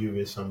gave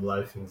you some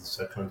life in the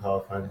second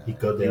half, and he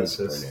got He the was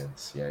assist.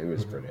 brilliant. Yeah, he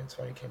was Hmm. brilliant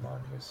when he came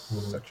on. He was Hmm.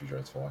 such a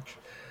joy to watch.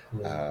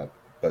 Yeah. Uh,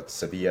 but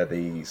Sevilla,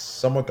 they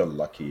somewhat got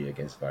lucky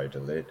against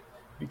Valladolid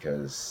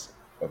because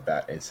of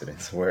that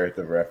incident where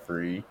the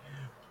referee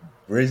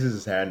raises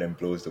his hand and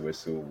blows the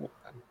whistle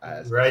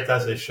as Right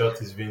as a scored.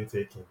 shot is being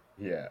taken.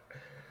 Yeah,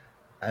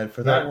 and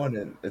for that Nah.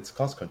 one, it's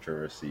caused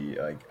controversy.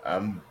 Like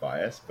I'm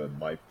biased, but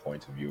my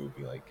point of view would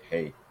be like,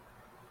 hey,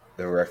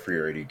 the referee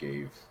already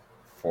gave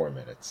 4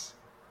 minutes.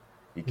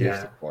 He gives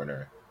the Yeah.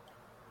 corner.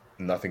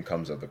 Nothing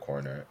comes of the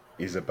corner.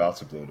 He's about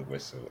to blow the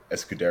whistle.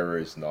 Escudero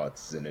is not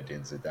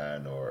Zinedine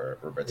Zidane or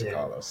Roberto Yeah.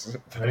 Carlos.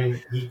 I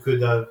mean, he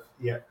could have.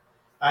 Yeah.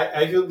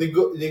 I feel the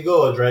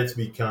goal was right to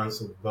be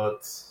cancelled,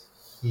 but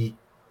he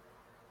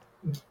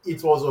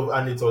it was over,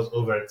 and it was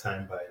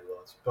overtime by a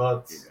lot.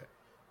 But Yeah,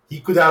 he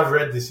could have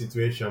read the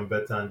situation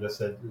better and just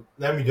said,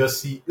 let me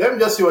just see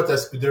what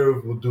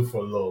Escudero will do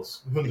for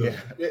Laws. Who knows?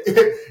 yeah,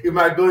 It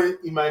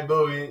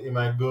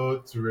might go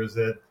to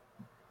Rosette.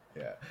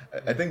 yeah.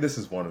 I think this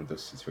is one of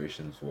those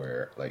situations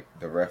where like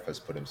the ref has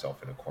put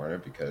himself in a corner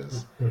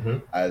because Mm-hmm.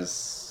 as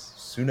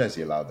soon as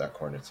he allowed that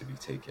corner to be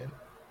taken,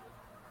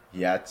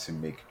 he had to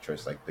make a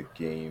choice. Like the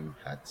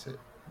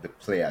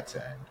play had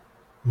to end,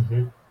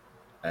 Mm-hmm.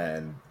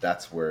 and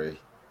that's where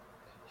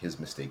his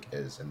mistake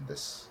is in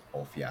this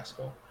whole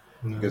fiasco.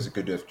 Yeah. Because he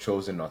could have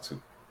chosen not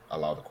to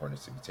allow the corner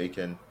to be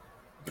taken.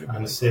 He could have been And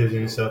like, "Oh, saved cool,"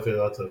 himself a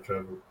lot of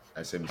trouble.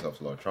 and saved himself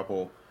a lot of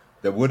trouble.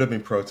 There would have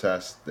been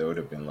protests. There would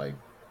have been like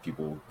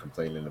people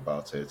complaining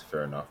about it.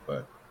 Fair enough,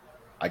 but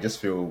I just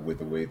feel with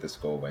the way this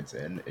goal went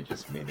in, it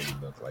just made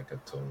him look like a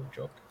total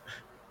joke.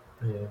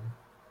 Yeah.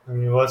 I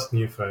mean, what's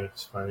new for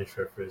Spanish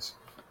referees?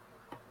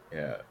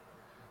 Yeah.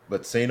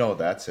 But saying all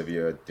that,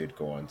 Sevilla did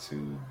go on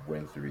to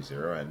win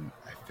 3-0, and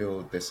I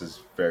feel it's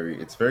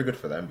very good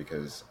for them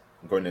because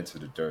going into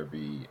the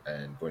derby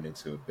and going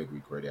into a big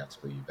week where they have to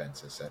play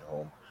Juventus at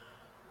home,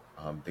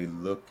 they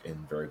look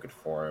in very good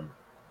form.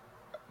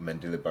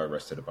 Mendilibar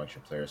rested a bunch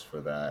of players for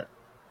that.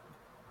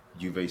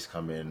 Juve's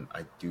come in.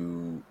 I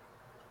don't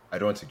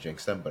want to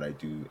jinx them, but I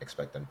do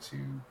expect them to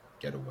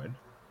get a win,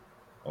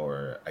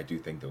 or I do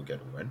think they'll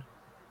get a win.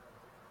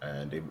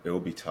 And it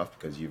will be tough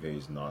because Juve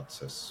is not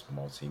a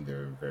small team;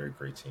 they're a very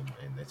great team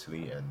in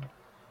Italy, and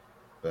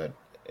but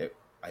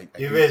I If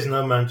do it's think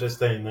not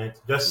Manchester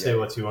United, just yeah, say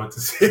what you want to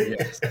say.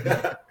 yes,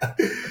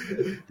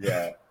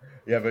 yeah,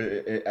 yeah,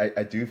 but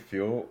I do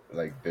feel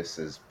like this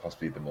is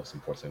possibly the most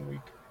important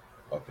week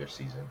of their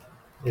season.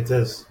 It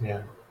is,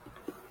 yeah.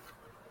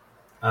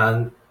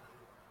 And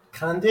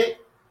can they?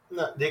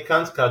 No, they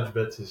can't catch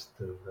Betis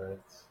though,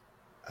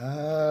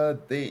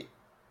 right? They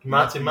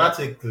Mathematically,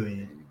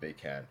 mathematically they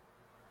can.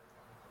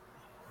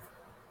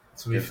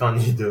 to be If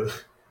funny though.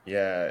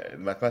 Yeah,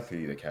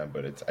 mathematically they can,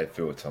 but I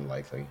feel it's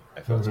unlikely.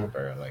 I feel it's Mhm.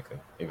 very unlikely,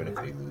 even if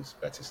they lose,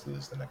 Betis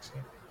lose the next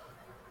game.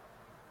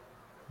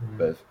 Mhm.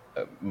 But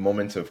a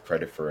moment of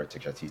credit for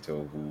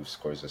Techatito, who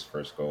scores his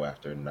first goal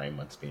after 9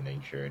 months being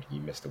injured. He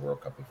missed the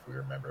World Cup, if we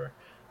remember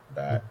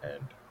that.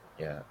 And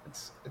yeah,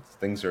 it's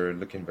things are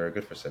looking very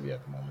good for Sevilla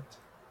at the moment.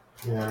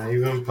 Yeah,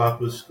 even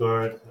Papu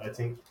scored. I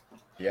think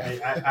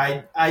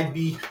Yeah, I'd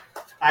be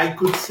I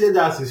could say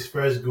that's his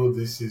first goal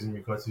this season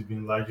because he's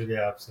been largely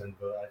absent,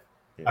 but I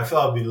yeah,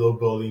 felt I'd be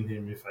lowballing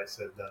him if I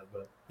said that.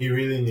 But he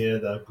really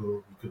needed that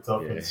goal. You could tell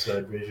from the yeah,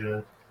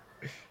 celebration.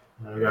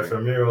 yeah,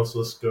 Rafa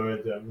also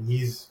scored.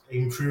 He's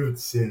improved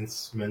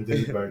since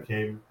Mendilibar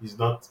came. He's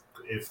not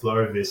a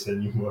Florvis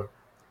anymore.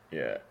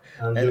 yeah.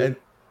 And And the,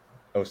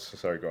 oh, so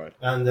sorry, go on.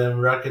 and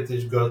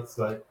Rakitic got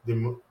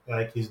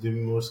like he's the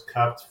most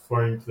capped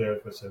foreign player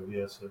for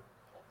Sevilla. So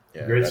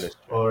Yeah, that great is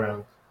true. all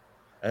around.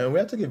 And we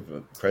have to give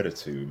credit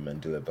to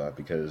Mendilibar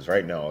because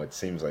right now it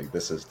seems like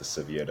this is the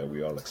Sevilla that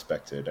we all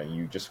expected, and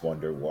you just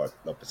wonder what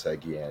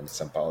Lopetegui and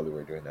Sampaoli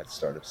were doing at the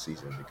start of the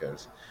season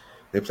because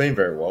they're playing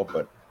very well.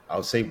 But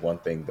I'll say one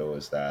thing though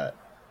is that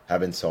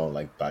having someone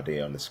like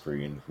Bade on the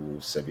screen who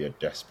Sevilla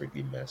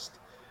desperately missed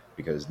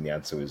because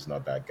Nianzo is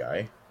not that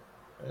guy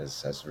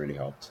has really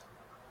helped.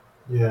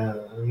 Yeah,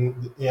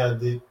 and yeah,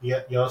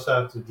 you also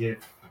have to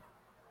give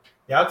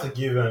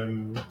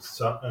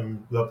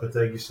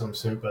Lopetegui some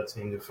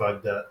sympathy in the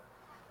fact that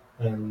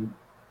um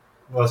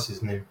what's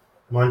his name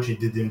Monchi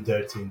did him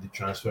dirty in the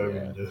transfer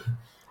Yeah, window,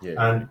 yeah, he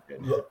and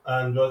really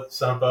did. what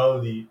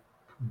Sampaoli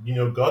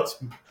got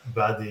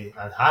Bade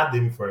and had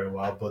him for a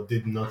while but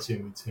did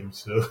nothing with him.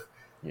 So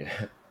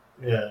Yeah,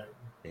 yeah,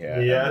 yeah,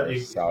 and yeah,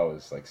 Marcel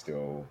is like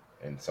still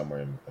in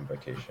somewhere on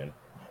vacation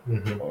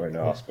mhm, or in a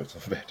yeah.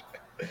 hospital bed.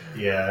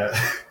 Yeah.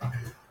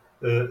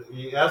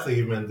 You have to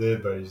give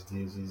Mandela his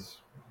days. He's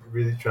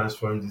really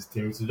transformed this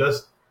team to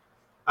just.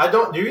 I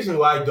don't. The reason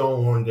why I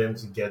don't want them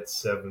to get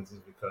seventh is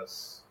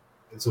because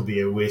it will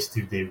be a waste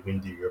if they win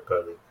the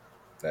Europa League.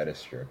 That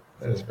is true.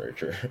 That is Yeah. very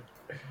true.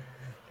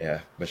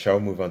 Yeah, but shall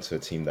we move on to a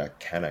team that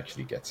can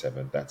actually get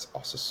seven? That's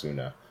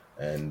Osasuna,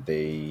 and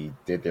they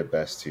did their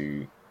best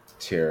to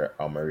tear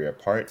Almeria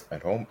apart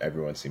at home.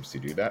 Everyone seems to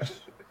do that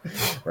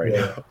right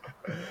Yeah.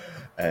 now.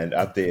 And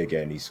Abde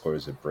again, he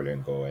scores a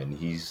brilliant goal, and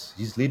he's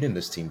leading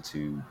this team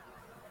to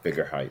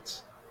bigger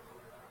heights.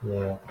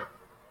 Yeah.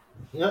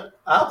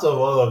 Out of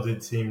all of the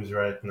teams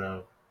right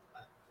now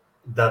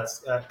that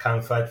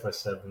can fight for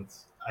seventh,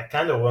 I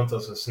kind of want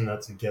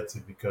Osasuna to get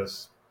it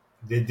because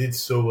they did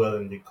so well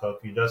in the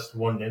cup. You just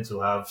want them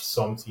to have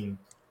something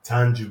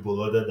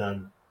tangible other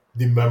than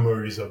the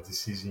memories of the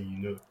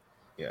season.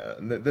 Yeah,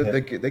 and Yeah.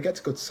 they get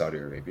to go to Saudi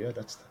Arabia.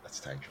 That's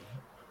tangible.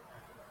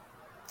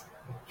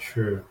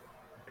 True.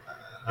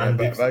 Yeah, And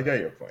they, but I get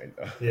your point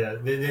though. yeah,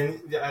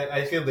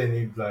 I feel they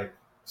need like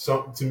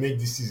some to make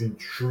this season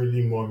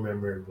truly more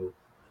memorable.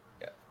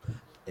 Yeah,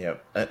 yeah,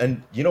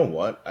 and you know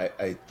what?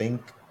 I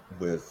think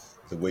with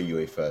the way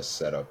UEFA has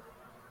set up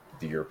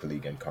the Europa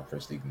League and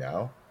Conference League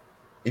now,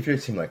 if you're a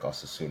team like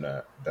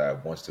Osasuna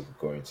that wants to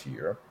go into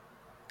Europe,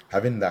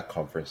 having that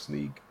Conference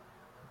League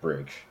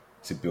bridge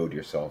to build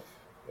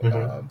yourself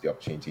Hmm. the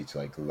opportunity to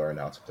like learn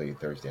how to play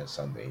Thursday and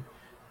Sunday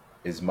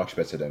is much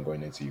better than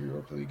going into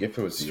Europa League. If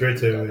it was the Europa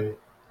Straight League, away.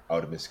 I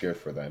would have been scared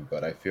for them.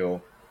 But I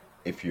feel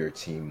if you're a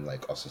team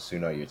like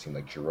Osasuna, you're a team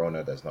like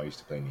Girona that's not used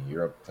to playing in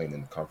Europe, playing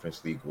in the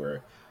Conference League,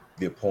 where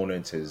the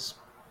opponent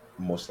is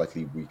most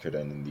likely weaker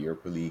than in the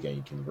Europa League, and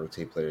you can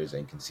rotate players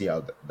and you can see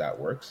how that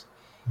works.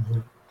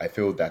 Mhm. I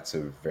feel that's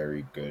a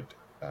very good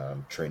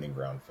training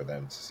ground for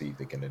them to see if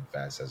they can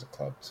advance as a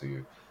club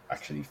to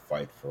actually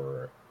fight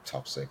for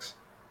top six.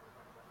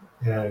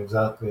 Yeah,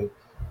 exactly.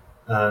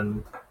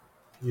 And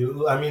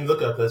I mean,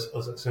 look at this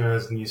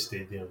Osasun's new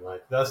stadium.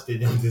 Like that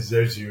stadium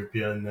deserves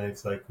European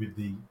nights, like with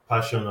the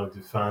passion of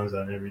the fans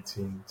and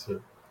everything.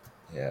 So,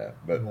 Yeah,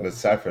 but like,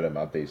 sad for them,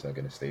 Abde's not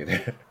going to stay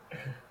there.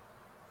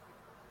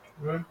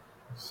 mm,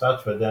 sad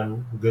for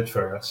them, good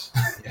for us.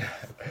 Yeah,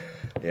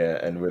 yeah,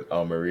 and with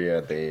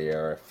Almeria, they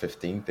are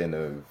 15th in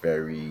a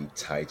very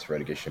tight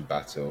relegation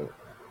battle.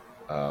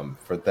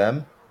 For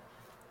them,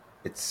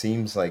 it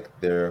seems like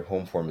their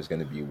home form is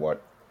going to be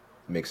what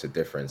makes a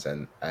difference.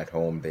 And at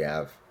home, they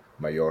have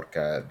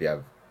Mallorca, they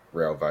have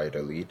Real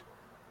Valladolid,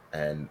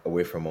 and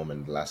away from home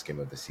in the last game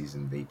of the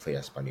season, they play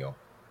Espanyol.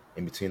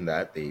 In between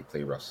that, they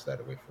play Rostad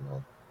away from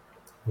home.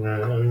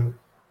 Yeah, I mean,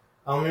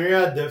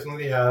 Almeria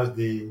definitely has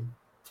the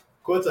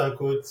quote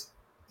unquote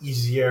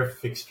easier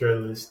fixture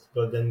list,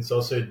 but then it's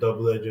also a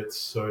double edged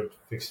sword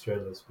fixture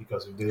list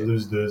because if they Yeah,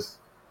 lose those,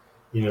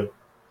 you know,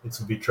 it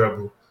will be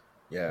trouble.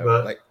 yeah,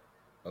 But like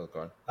oh,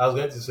 go on. I was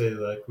going to say,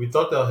 like, we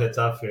talked about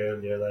Getafe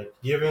earlier, like,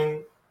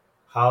 given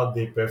how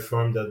they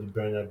performed at the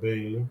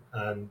Bernabeu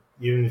and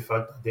even the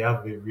fact that they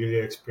have a really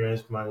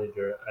experienced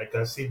manager, I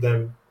can see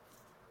them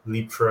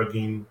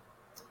leapfrogging,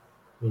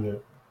 you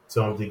know,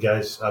 some of the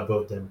guys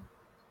above them.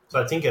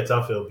 So I think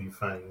Getafe will be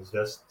fine. It's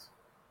just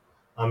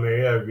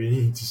Almeria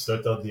really need to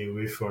sort out the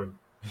away form.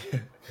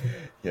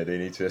 Yeah, they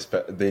need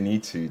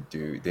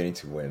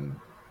to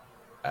win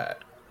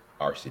at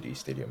RCD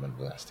Stadium on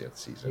the last day of the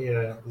season.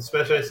 Yeah,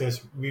 especially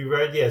since we've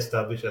already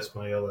established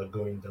Espanol are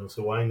going down,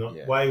 so why not?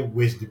 Yeah, Why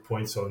waste the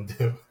points on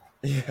them?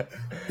 yeah.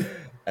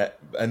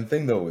 And the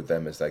thing though with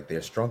them is like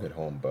they're strong at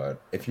home,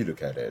 but if you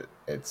look at it,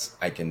 it's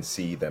I can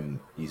see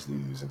them easily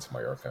losing to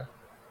Mallorca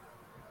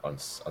on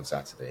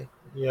Saturday,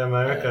 Yeah,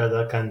 America are and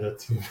that kind of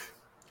team.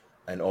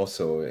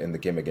 also in the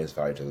game against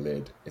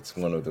Valladolid, it's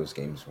one of those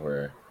games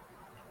where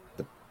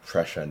the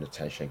pressure and the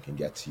tension can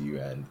get to you,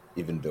 and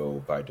even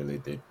though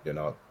Valladolid they're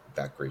not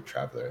that great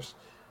travelers,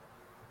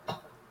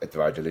 at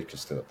Valladolid can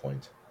still a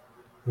point.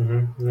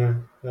 Yeah,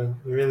 yeah,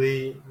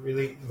 really,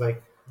 really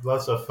like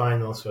lots of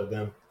finals for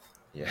them.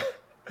 Yeah,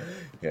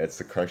 yeah, it's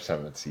the crunch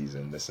time of the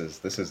season. This is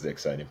the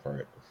exciting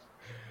part,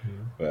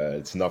 Mhm. but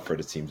it's not for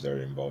the teams that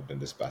are involved in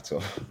this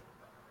battle.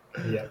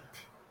 Yep,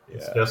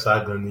 it's Yeah, just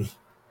agony.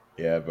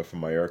 yeah, but for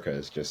Mallorca,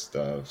 it's just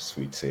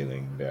sweet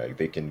sailing.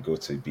 They can go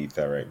to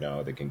Ibiza right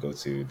now. They can go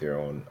to their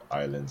own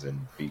islands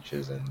and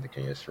beaches, and they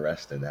can just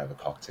rest and have a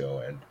cocktail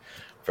and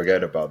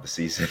forget about the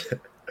season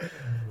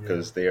Yeah,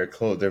 because they are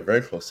close. They're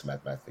very close to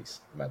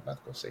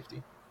mathematical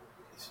safety.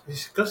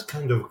 it's just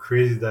kind of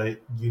crazy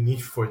that you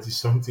need 40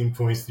 something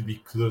points to be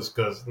close.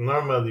 Because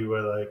normally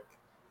we're like,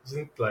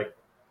 isn't like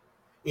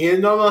in a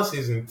normal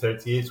season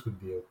 38 would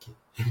be okay,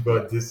 Yeah,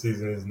 but this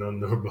season is not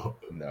normal.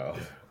 no.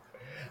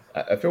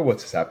 I feel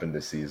what's happened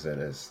this season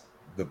is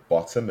the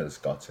bottom has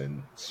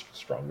gotten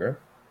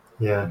stronger.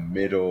 The Yeah,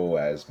 middle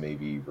has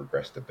maybe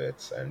regressed a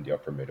bit, and the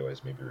upper middle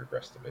has maybe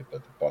regressed a bit,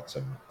 but the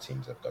bottom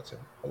teams have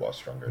gotten a lot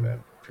stronger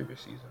than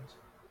previous seasons.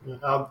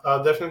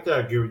 I'll definitely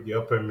agree with the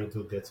upper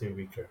middle getting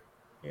weaker.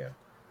 Yeah,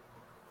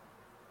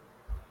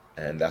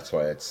 and that's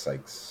why it's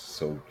like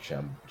so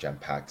jam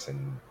packed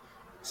and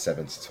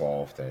 7th to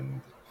 12th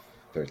and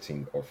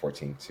 13 or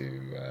 14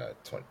 to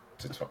 20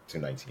 to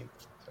 19.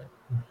 Sorry.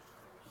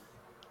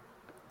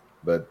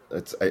 But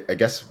I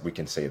guess we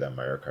can say that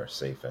Mallorca are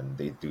safe and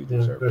they do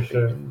Yeah, deserve for it.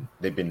 sure.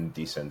 They've been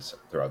decent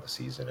throughout the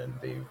season and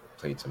they've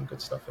played some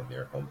good stuff in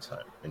their home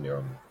time in their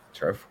own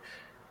turf.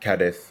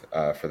 Cadiz,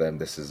 for them,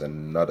 this is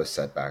another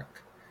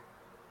setback.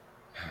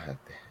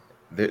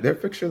 Their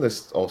fixture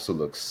list also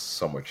looks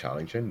somewhat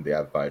challenging. They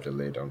have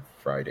Valladolid on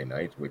Friday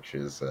night, which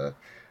is a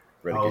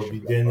I'll relegation be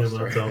there no blockbuster.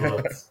 matter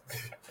what.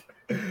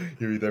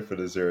 You'll be there for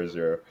the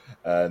 0-0.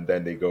 And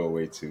then they go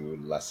away to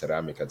La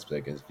Ceramica to play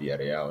against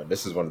Villarreal. And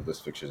this is one of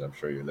those fixtures I'm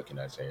sure you're looking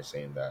at and you're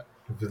saying that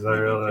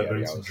maybe Villarreal are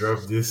going to Villarreal is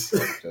drop this.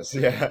 just,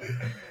 yeah.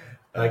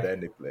 And Like, then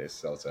they play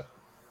Celta.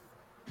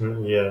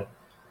 yeah,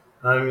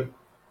 I mean,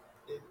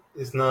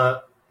 it's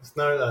not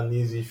an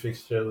easy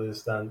fixture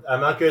list, and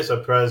I'm actually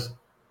surprised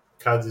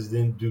Cadiz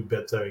didn't do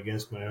better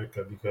against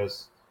Mallorca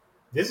because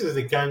this is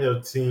the kind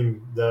of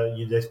team that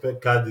you'd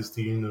expect Cadiz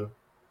to,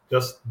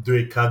 just do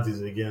a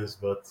Cadiz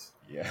against, but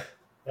Yeah.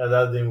 yeah,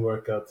 that didn't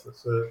work out.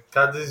 So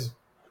Cadiz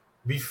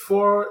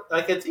before,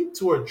 like I think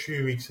 2 or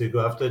 3 weeks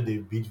ago, after they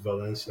beat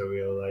Valencia,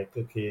 we were like,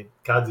 okay,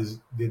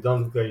 Cadiz, they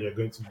don't look like they're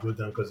going to go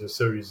down because they're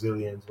so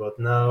resilient, but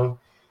now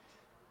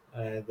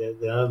they're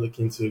not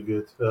looking too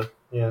good. But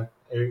yeah,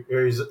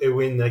 there is a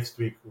win next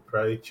week will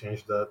probably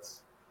change that.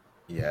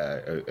 Yeah,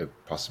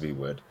 it possibly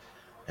would.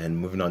 And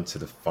moving on to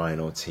the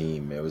final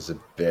team, it was a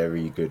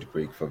very good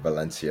week for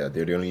Valencia.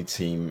 They're the only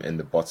team in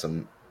the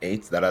bottom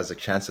eight that has a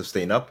chance of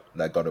staying up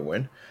that got a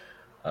win,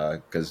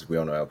 because we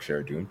all know Elche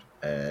are doomed.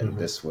 And Hmm.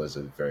 this was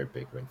a very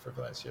big win for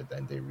Valencia.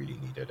 Then they really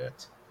needed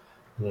it.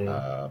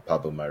 Yeah,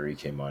 Pablo Mari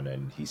came on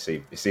and he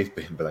saved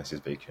Valencia's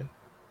bacon.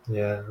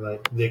 yeah,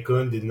 like they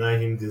couldn't deny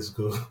him this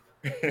goal.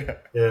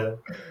 Yeah,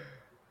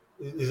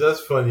 it's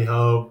just funny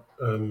how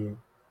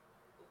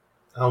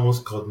I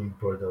almost called him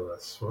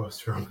borderless.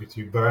 What's wrong with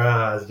you?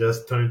 Barra has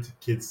just turned to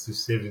kids to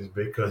save his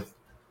bacon.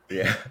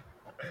 Yeah.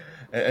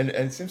 And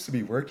it seems to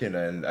be working.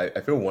 And I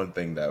feel one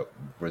thing that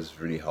was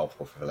really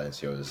helpful for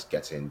Valencia was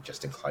getting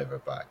Justin Cliver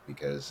back,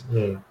 because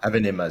Yeah,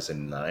 having him as a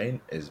nine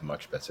is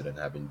much better than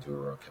having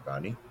Duro or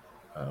Cavani.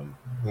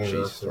 She's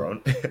exactly.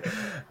 thrown.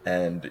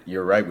 And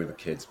you're right with the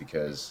kids,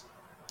 because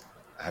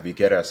Javi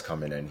Guerra's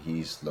coming and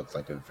he's looked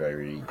like a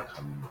very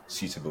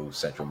suitable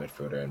central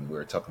midfielder. And we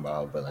were talking about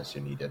how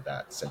Valencia needed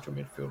that central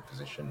midfield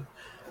position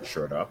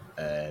shored up.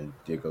 And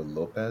Diego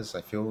Lopez,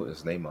 I feel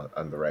his name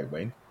on the right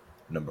wing,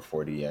 number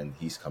 40, and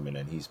he's coming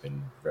and he's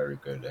been very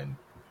good. And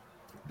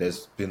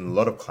there's been a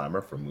lot of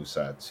clamor for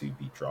Musa to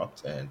be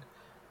dropped. And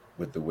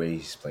with the way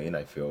he's playing,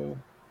 I feel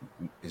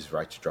it's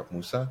right to drop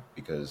Musa,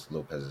 because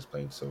Lopez is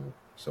playing so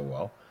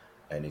well,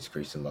 and he's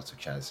creating lots of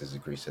chances. He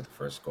created the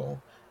first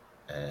goal,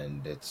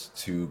 and it's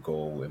two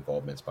goal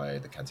involvements by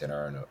the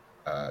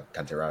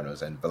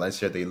Canteranos. And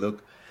Valencia, they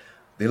look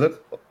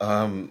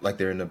like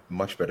they're in a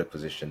much better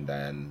position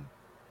than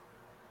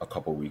a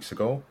couple weeks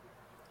ago.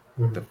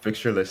 The Mhm.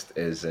 fixture list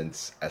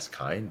isn't as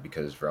kind,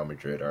 because Real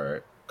Madrid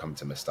are coming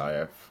to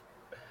Mestalla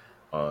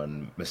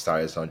on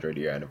Mestia's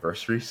 100-year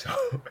anniversary. So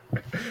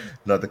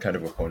not the kind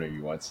of opponent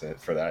you want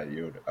for that.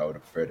 I would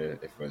have preferred it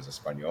if it was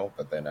Espanyol.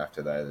 But then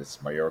after that,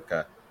 it's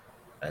Mallorca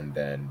and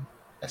then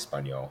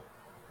Espanyol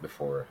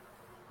before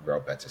Real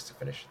Betis to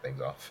finish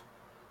things off.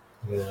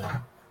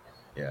 Yeah,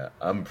 Yeah,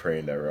 I'm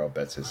praying that Real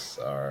Betis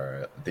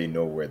they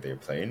know where they're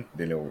playing.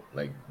 They know,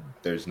 like,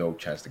 there's no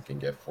chance they can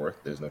get fourth.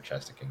 There's no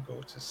chance they can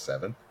go to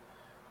seventh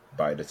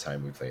by the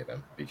time we play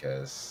them,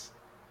 because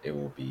it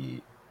will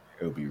be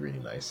it will be really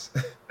nice.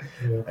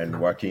 yeah. And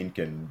Joaquin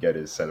can get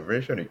his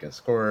celebration. He can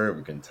score.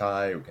 We can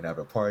tie. We can have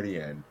a party,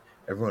 and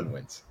everyone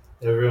wins.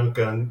 Everyone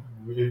can.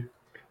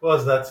 What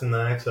was that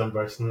tonight? Some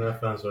Barcelona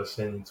fans were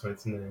saying in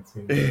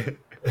 2019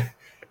 that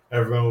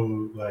everyone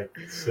will like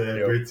Yeah,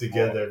 celebrate well,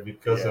 together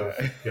because yeah,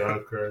 of Johan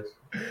Cruyff.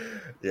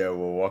 yeah.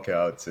 We'll walk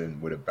out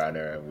and with a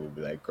banner, and we'll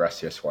be like,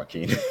 "Gracias,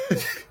 Joaquin."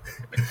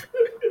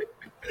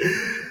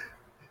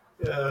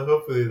 Yeah,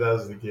 hopefully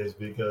that's the case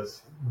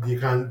because you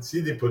can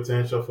see the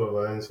potential for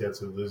Valencia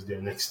to lose their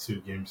next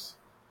two games,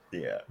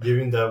 Yeah,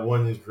 given that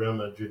one is Real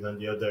Madrid and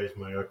the other is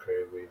Mallorca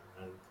away.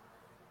 And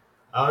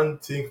I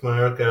don't think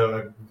Mallorca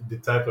are the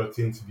type of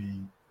team to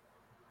be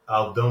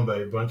outdone by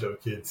a bunch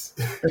of kids.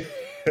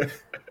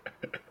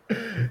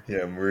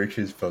 yeah.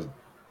 Mauritius was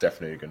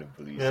definitely going to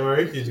bully And some of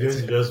Mallorca those is going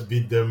kids. to just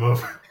beat them up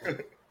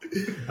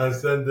and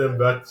send them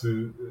back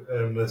to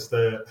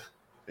Mestalla.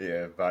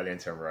 Yeah,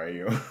 Valiant and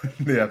Rayo,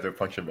 they have their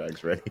punching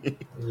bags ready.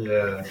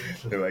 Yeah,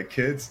 They're like,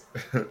 "Kids,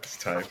 it's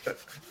time."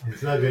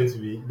 it's not going to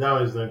be that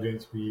one is not going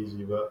to be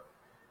easy. But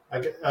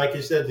like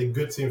you said, the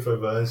good thing for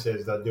Valencia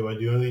is that they were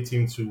the only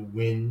team to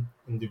win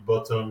in the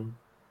bottom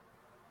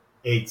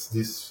eight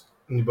this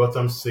in the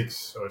bottom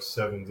six or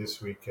seven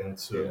this weekend.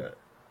 So Yeah,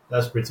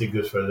 that's pretty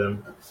good for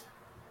them.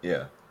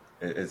 yeah,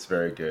 it's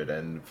very good.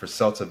 And for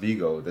Celta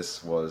Vigo,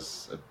 this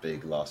was a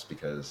big loss,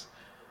 because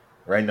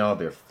right now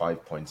they're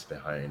 5 points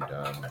behind.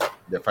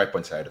 They're 5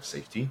 points ahead of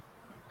safety,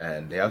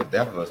 and they have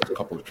a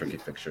couple of tricky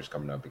fixtures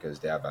coming up, because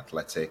they have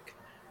Athletic,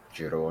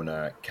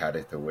 Girona,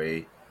 Cadiz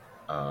away.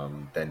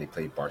 Then they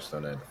play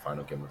Barcelona in the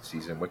final game of the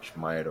season, which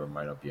might or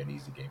might not be an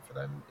easy game for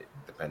them,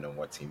 depending on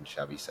what team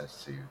Xavi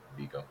sends to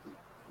Vigo.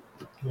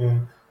 Yeah,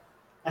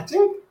 I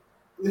think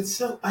it's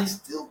so.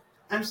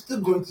 I'm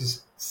still going to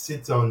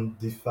sit on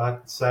the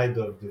fact side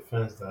of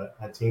defense that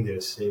I think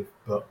they're safe,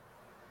 but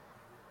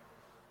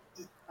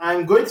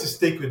I'm going to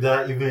stick with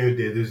that even if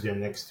they lose their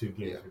next two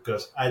games Yeah.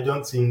 because I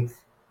don't think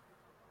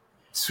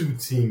two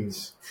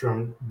teams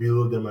from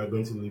below them are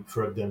going to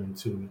leapfrog them in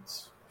 2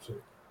 weeks. So,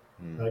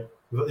 Hmm. like,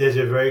 there's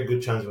a very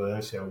good chance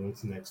Valencia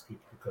wins next week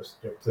because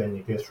they're playing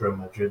against Real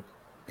Madrid,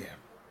 Yeah.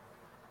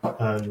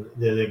 and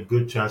there's a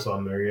good chance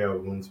Almeria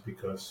wins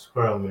because who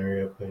are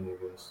Almeria playing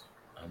against?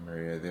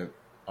 Almeria,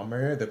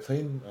 they're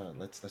playing.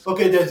 Let's Okay,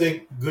 quickly there's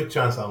check. a good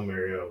chance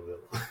Almeria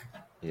will,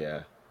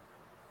 Yeah.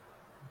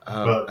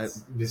 but I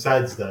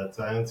besides that,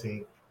 I don't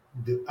think.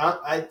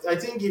 I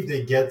think if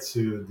they get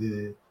to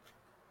the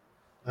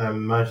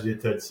match day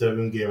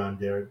 37 game and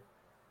they're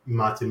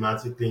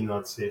mathematically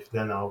not safe,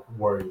 then I'll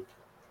worry.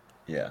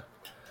 Yeah.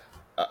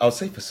 I'll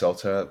say for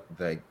Celta,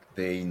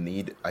 they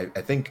need. I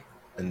think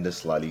in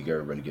this La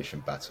Liga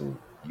relegation battle,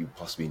 you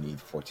possibly need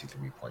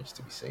 43 points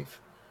to be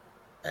safe,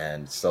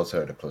 and Celta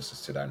are the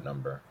closest to that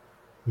number.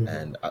 Mhm.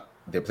 And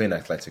they're playing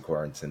Atletico,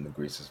 aren't in the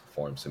greatest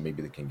form, so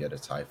maybe they can get a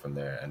tie from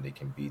there and they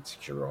can beat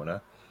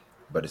Girona.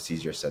 but it's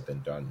easier said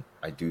than done.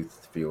 I do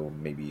feel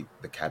maybe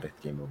the Cadiz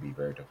game will be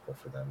very difficult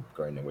for them.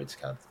 Going away to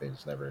Cadiz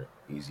is never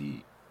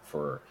easy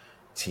for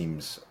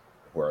teams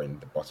who are in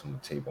the bottom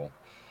of the table.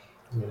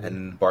 Yeah.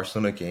 And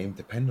Barcelona game,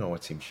 depending on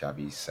what team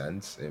Xavi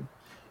sends, it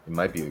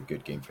might be a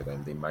good game for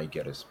them. They might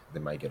get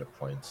a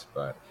point,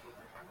 but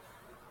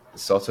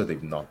it's also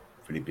they've not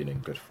really been in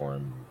good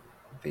form.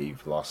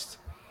 They've lost.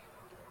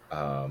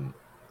 Um,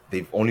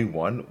 they've only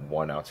won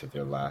one out of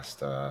their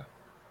last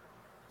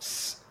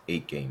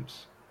 8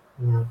 games.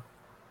 Yeah.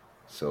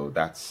 So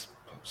that's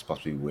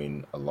possibly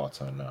win a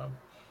lot on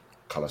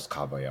Carlos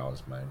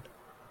Carvalhal's mind.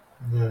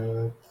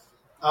 Yeah.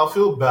 I'll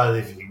feel bad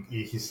if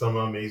he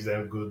somehow makes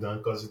them go down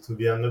because it will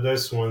be another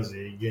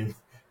Swansea again.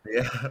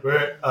 Yeah,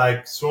 Where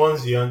like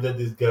Swansea under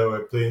this guy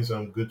were playing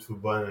some good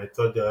football and I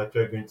thought they were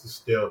actually going to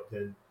stay up.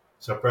 Then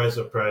surprise,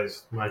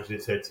 surprise, match the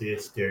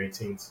 38th, scary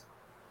things.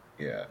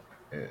 yeah,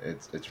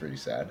 it's really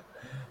sad,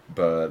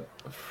 but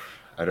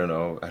I don't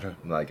know. I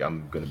don't like.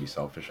 I'm gonna be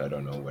selfish. I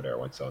don't know whether I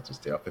want Salah to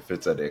stay up. If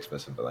it's at the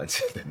expense of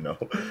Valencia, then no.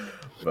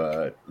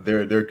 But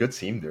they're a good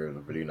team. They're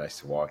really nice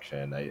to watch,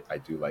 and I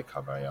do like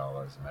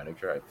Caballero as a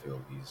manager. I feel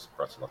he's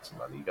brought a lot to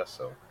La Liga.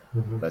 So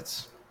Hmm.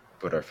 let's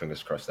put our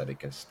fingers crossed that he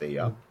can stay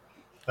up.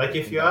 And Like I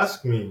if think you that's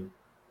ask me,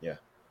 yeah,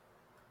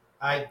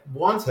 I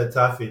want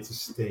Hetafe to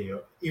stay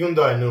up, even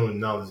though I know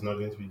now it's not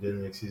going to be there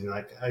next season.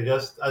 Like I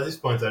just at this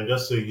point, I'm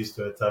just so used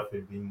to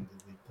Hetafe being in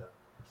the league that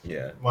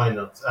yeah, why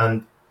not?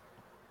 And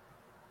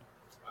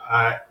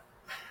I,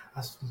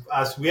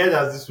 as weird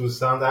as this will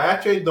sound, I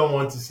actually don't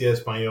want to see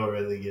Espanyol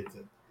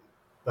relegated.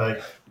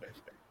 Like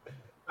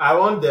I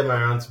want them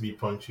around to be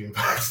punching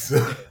bags.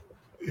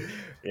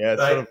 yeah.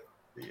 It's sort Like of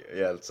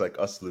yeah. It's like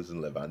us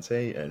losing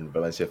Levante and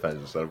Valencia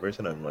fans are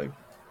celebrating. I'm like,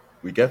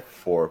 we get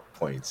 4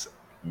 points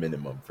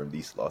minimum from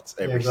these slots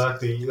yeah, every season.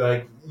 exactly.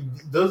 Like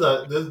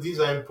these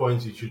are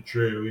points you should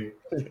throw away.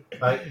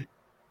 Like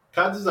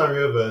Cadiz and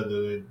Rio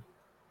Verde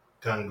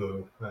can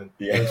go. Like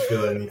Yeah, don't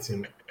feel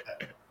anything.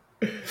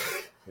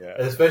 yeah.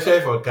 Especially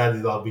for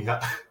Cadiz, I'll be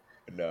happy.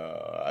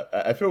 No,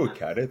 I feel with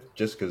Cardiff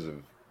just because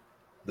of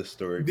the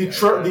story The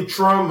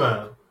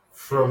trauma yeah,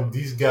 from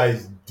these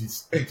guys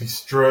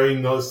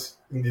destroying us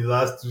in the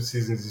last 2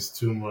 seasons is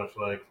too much.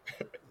 Like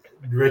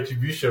the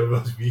retribution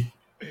must be.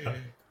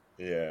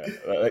 yeah.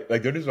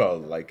 Like the reason why I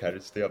like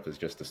Cardiff stay up is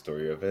just the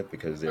story of it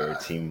because they're a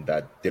team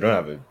that they don't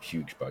have a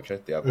huge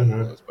budget. They have one of the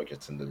Mhm. lowest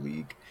budgets in the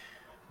league.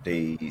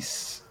 They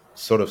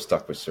sort of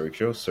stuck with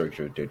Sergio.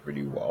 Sergio did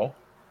really well.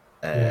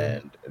 Yeah.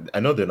 And I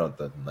know they're not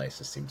the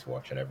nicest team to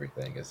watch and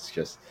everything. It's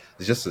just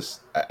this.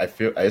 I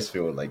just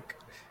feel like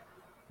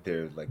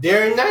they're like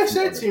They're a the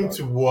nicer team underdog.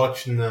 to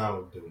watch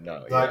now, though.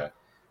 No, Like, yeah,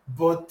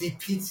 but the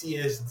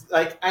PTS,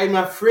 like, I'm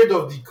afraid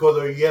of the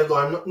color yellow.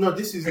 I'm not. No,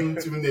 this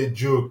isn't even a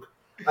joke.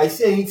 I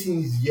see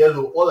anything is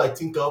yellow, all I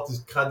think out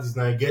is cards,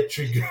 and I get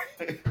triggered.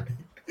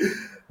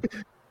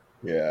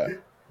 yeah.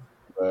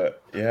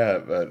 But yeah,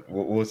 but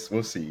we'll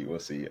see. We'll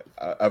see.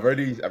 I've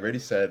already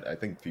said I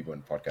think people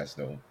in the podcast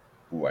know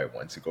who I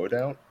want to go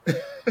down. They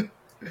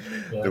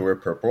Yeah. were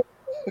purple,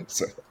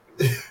 so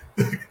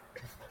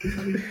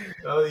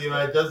Well, you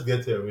might just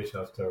get your wish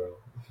after all.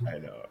 I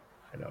know,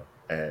 I know,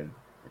 and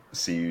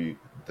see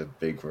the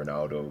big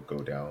Ronaldo go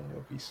down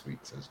will be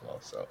sweet as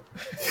well. So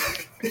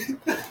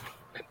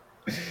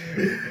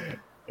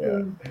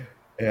yeah,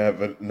 yeah.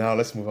 But now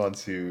let's move on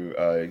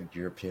to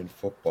European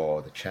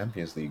football, the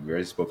Champions League. We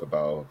already spoke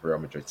about Real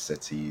Madrid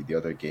City. The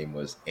other game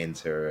was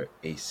Inter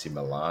AC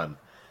Milan,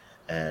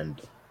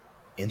 and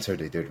Inter,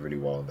 they did really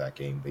well in that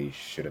game. They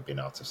should have been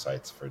out of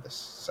sight for the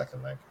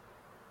second leg.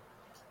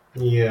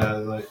 Yeah,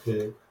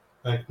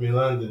 like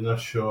Milan did not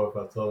show up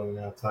at all in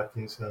the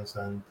attacking sense,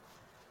 and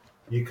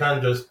you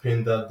can't just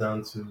pin that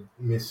down to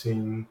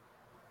missing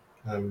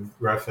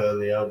Rafael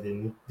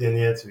Leao. They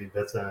needed to be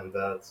better than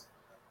that.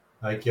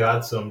 Like you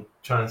had some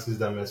chances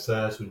that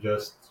Messias would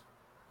just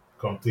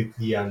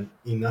completely and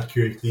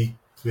inaccurately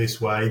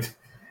place wide,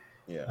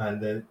 Yeah, and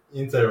then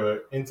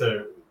Inter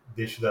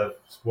they should have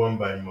won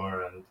by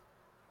more. And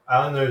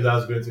I don't know if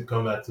that's going to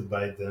come back to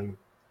bite them,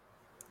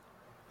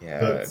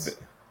 yeah, but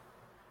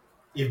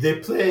if they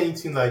play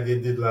anything like they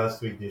did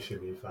last week, they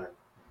should be fine.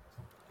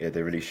 yeah.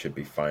 They really should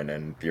be fine.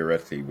 And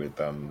theoretically, with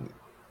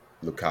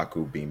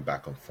Lukaku being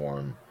back on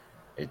form,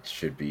 really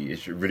should be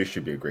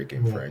a great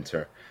game Yeah. for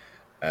Inter.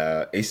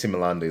 AC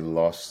Milan, they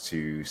lost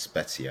to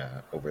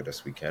Spezia over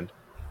this weekend.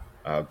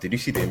 Did you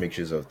see the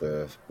images of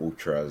the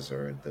ultras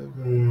or the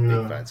big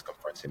No, fans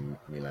confronting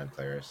Milan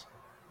players?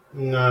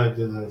 no, it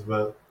didn't.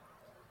 But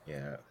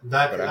Yeah,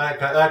 that but I,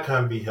 that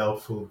can be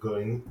helpful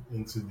going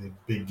into the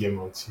big game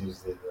on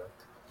Tuesday. That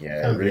yeah,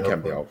 it can be really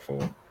can be helpful.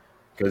 helpful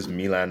because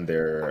Milan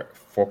they're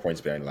 4 points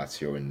behind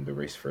Lazio in the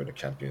race for the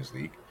Champions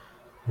League,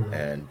 Mhm.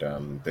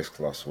 and this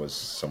loss was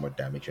somewhat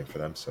damaging for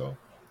them. So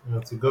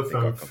To go they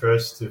from got com-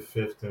 first to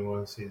fifth in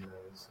one season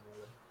is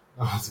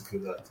not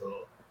good at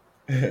all.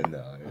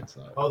 no, it's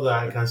not. Although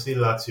I But can see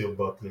Lazio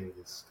bottling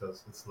this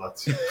because it's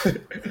Lazio.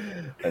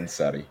 and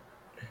Sari,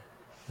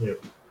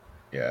 Yep.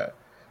 yeah,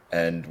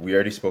 and we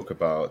already spoke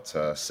about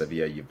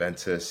Sevilla,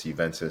 Juventus.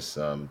 Juventus,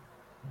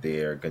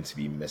 they are going to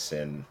be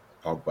missing.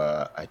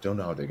 Pogba, I don't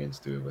know how they're going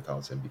to do it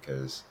without him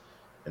because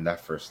in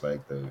that first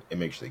leg, the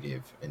image they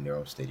gave in their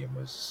own stadium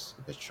was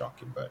a bit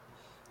shocking. But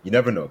you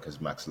never know because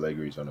Max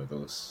Allegri is one of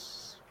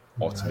those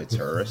ultimate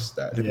terrorists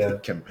that Yeah,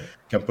 can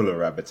pull a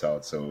rabbit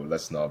out. So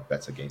let's not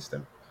bet against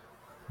him.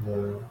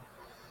 yeah.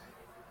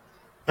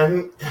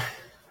 And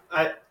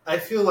I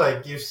feel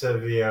like if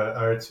Sevilla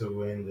are to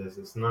win this,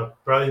 it's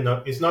not probably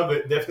not. It's not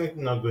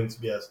definitely not going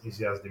to be as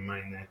easy as the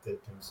Man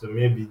United game. So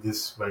maybe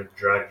this might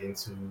drag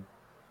into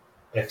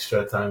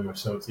extra time or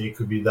something. It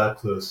could be that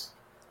close.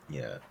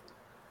 Yeah,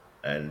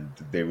 and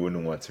they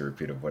wouldn't want to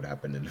repeat of what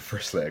happened in the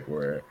first leg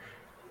where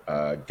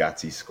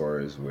Gatti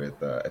scores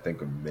with I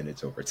think a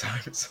minute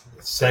overtime. So,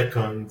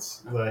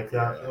 Seconds, like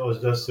that, yeah, it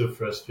was just so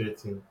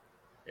frustrating.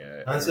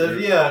 yeah, And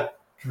Sevilla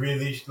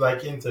really,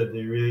 like Inter,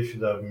 they really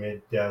should have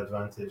made their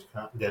advantage,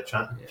 their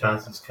yeah,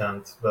 chances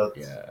count. But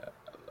yeah.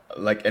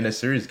 Like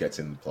Enesiri gets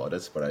in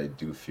plaudits, but I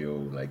do feel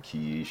like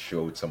he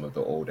showed some of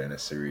the old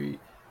Enesiri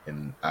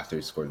in after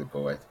he scored the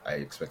goal. I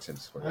expect him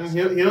to score I that mean,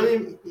 same he goal.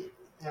 only,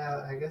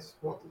 yeah, I guess.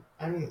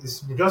 I mean, it's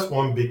just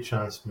one big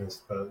chance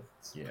missed, but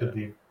it could Yeah,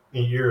 be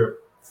in Europe,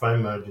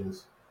 fine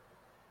margins.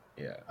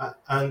 yeah,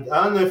 And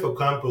I don't know if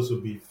Ocampos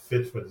will be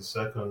fit for the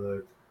second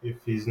leg.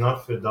 If he's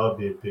not fit, that would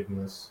be a big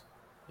miss.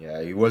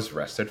 yeah. He was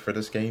rested for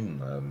this game.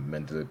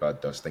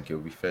 Mendelebar does think he'll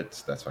be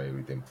fit. That's why he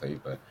didn't play.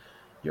 But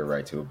you're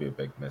right, it will be a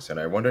big miss. And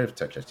I wonder if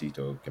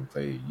Techatito can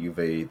play.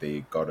 Juve,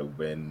 they got a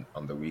win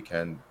on the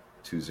weekend,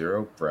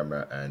 2-0.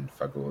 Bremer and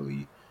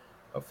Fagioli.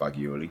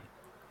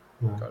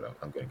 Yeah. God,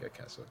 I'm gonna get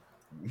cancelled.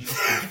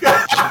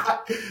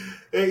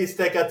 Hey, is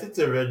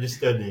Tekatito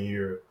registered in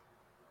Europe?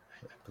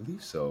 I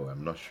believe so.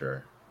 I'm not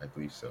sure. I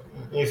believe so.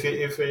 If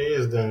it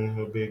is, then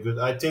he'll be good.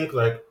 I think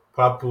like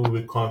Papu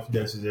with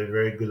confidence is a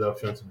very good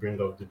option to bring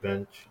off the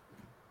bench.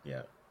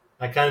 Yeah.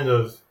 I kind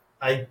of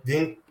I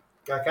didn't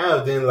I kind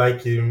of didn't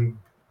like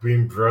him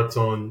being brought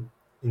on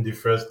in the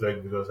first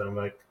leg because I'm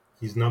like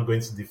he's not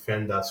going to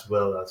defend as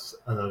well as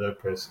another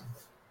person.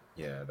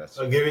 Yeah, that's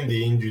But true. given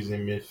the injuries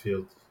in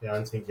midfield, yeah, I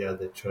don't think he had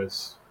the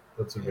choice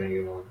but to Yeah. bring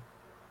him on.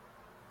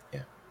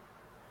 Yeah.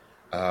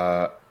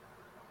 Uh,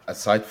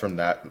 aside from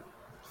that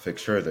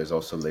fixture, there's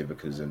also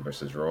Leverkusen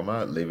versus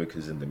Roma.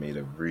 Leverkusen, they made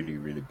a really,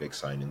 really big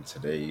signing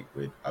today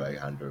with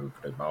Alejandro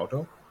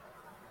Grimaldo.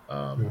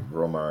 Hmm.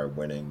 Roma are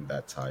winning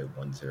that tie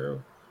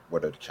 1-0.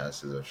 What are the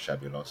chances of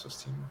Xabi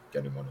Alonso's team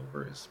getting one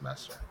over his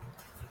master?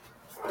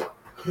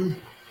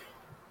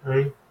 I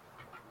mean,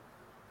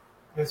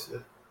 it's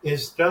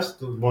it's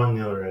just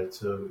 1-0, right?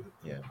 So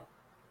Yeah.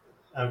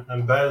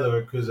 and Bayer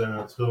Leverkusen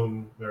at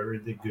home were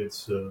really good.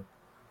 So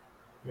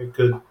we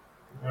could.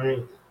 I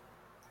mean,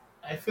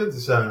 I feel this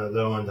is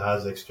another one that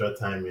has extra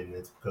time in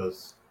it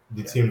because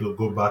the Yeah. team will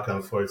go back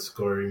and forth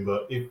scoring.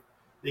 But if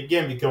the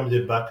game becomes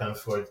a back and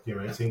forth game,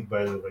 I think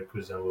Bayer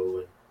Leverkusen will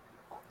win.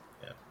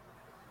 Yeah.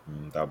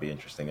 That'll be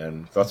interesting.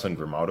 And thoughts on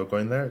Grimaldo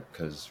going there?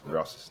 Because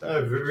Real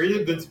Sociedad are Really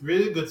interested. good,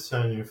 really good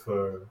signing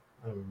for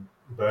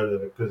Bayer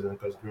Leverkusen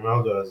because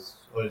Grimaldo has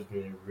always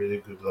been a really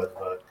good left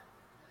back,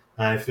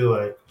 and I feel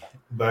like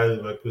Bayer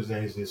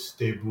Leverkusen is a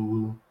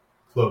stable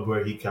club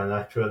where he can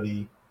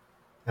actually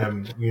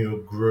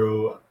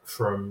grow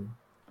from.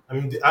 I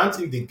mean, I don't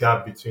think the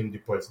gap between the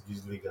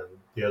Portuguese league and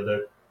the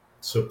other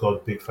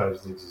so-called Big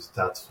Five leagues is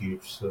that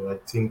huge. So I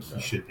think he No.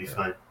 should be Yeah.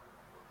 fine.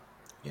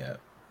 Yeah.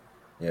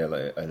 Yeah,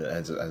 like and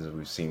as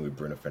we've seen with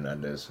Bruno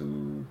Fernandes,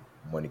 who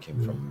when he came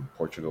Mm. from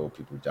Portugal,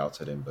 people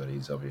doubted him, but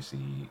he's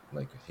obviously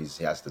like he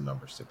has the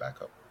numbers to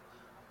back up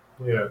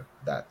Yeah,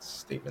 that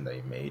statement that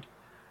he made.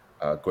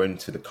 Going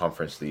to the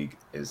Conference League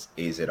is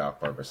AZ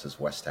Alkmaar versus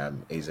West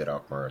Ham. AZ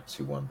Alkmaar are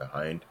 2-1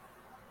 behind,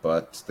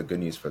 but the good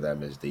news for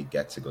them is they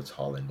get to go to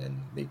Holland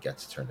and they get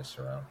to turn this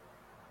around.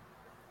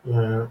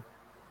 yeah.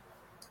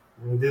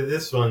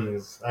 This one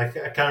is I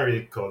can't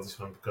really call this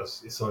one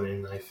because it's only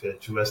knife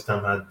edge. West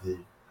Ham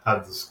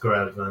had the score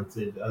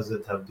advantage, as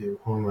it have the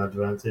home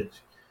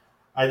advantage.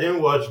 I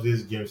didn't watch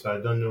this game, so I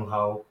don't know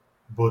how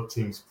both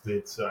teams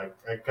played. So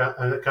I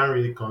can't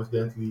really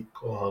confidently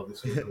call how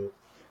this will go.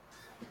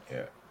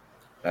 Yeah,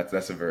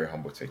 that's a very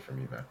humble take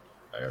from you, man.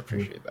 I Hmm.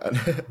 appreciate that.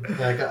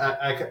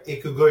 Like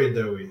it could go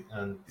either way,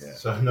 and Yeah.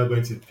 so I'm not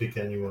going to pick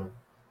anyone.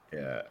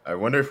 Yeah, I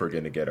wonder if we're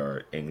going to get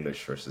our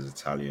English versus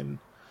Italian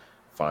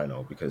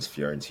final because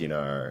Fiorentina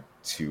are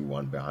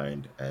 2-1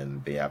 behind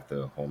and they have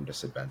the home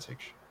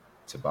disadvantage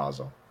to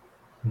Basel.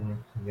 Mhm.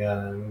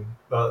 Yeah,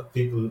 but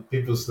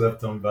people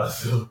slept on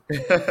Basel.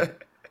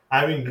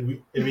 I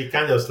mean, we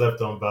kind of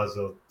slept on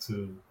Basel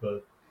too,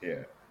 but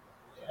Yeah,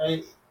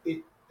 I,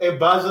 a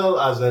Basel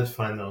AZ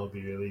final would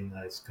be really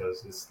nice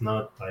because it's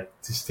not like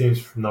this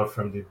team's not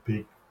from the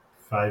big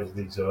five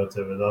leagues or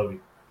whatever. That would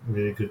be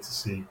really good to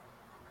see.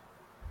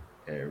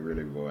 yeah, it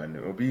really will. And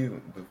it'll be,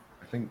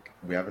 I think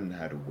we haven't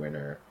had a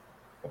winner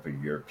of a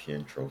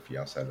European trophy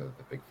outside of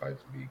the Big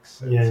Five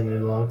leagues Yeah, since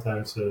in a long time.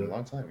 in a So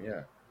long time.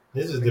 Yeah,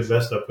 this I is think the since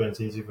best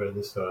opportunity for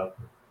this to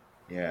happen.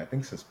 yeah, I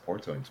think since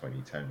Porto in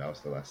 2010, that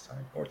was the last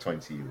time, or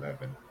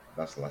 2011.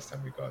 That's the last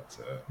time we got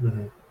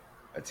Hmm.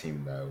 a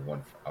team that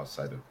won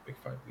outside of the Big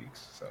Five leagues.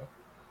 So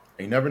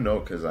and you never know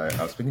because I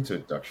was speaking to a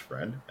Dutch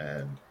friend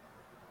and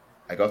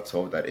I got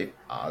told that if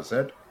AZ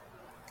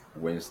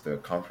wins the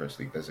Conference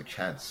League, there's a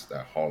chance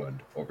that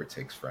Holland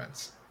overtakes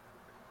France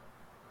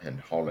and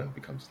Holland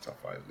becomes a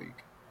top five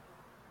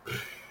league.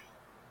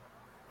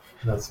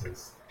 That's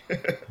nice.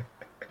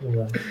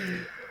 Yeah.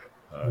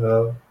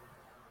 Uh,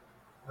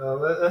 Well,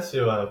 let's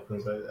see what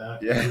happens.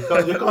 yeah,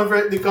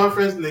 The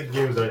conference league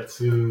games are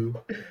too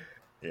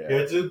yeah,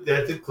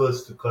 they're too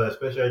close to call,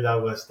 especially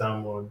that West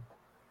Ham one.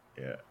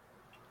 yeah,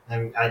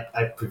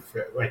 I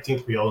prefer. I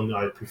think we all know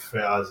I prefer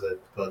AZ,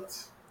 but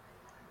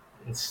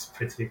it's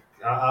pretty.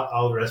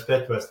 I'll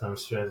respect West Ham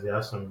strength. They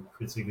have some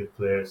pretty good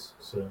players,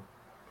 so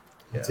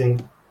I yeah.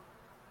 think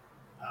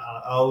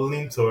I'll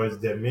lean towards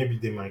them. Maybe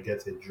they might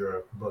get a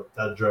draw, but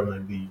that draw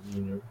might be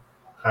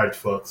hard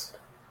fought.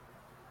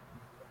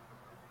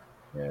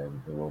 Yeah,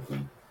 it will be.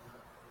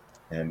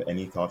 And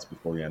any thoughts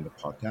before we end the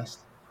podcast?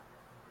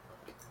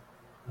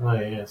 Oh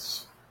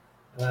yes.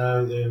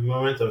 A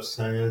moment of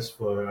silence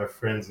for our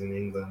friends in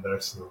England,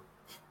 Arsenal.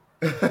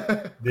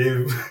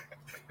 They've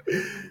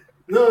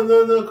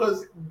no,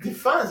 because the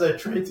fans are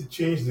trying to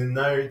change the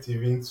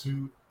narrative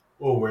into,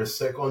 oh, we're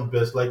second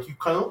best. Like, you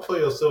cannot call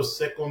yourself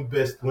second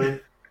best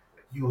when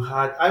you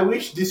had. I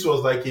wish this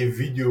was like a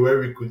video where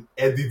we could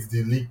edit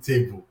the league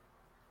table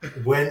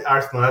when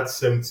Arsenal had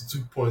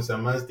 72 points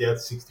and Man City had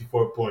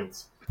 64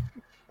 points.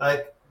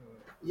 Like,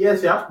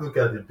 yes, you have to look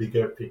at the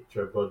bigger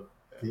picture, but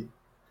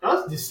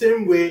that's the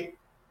same way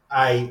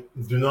I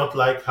do not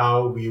like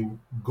how we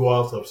go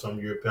out of some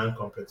European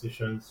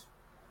competitions.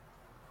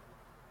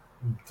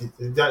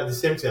 The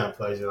same thing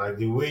applies. Like,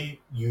 the way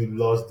you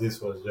lost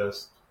this was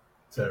just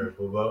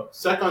terrible. But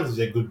second is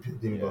a good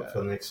building block Yeah.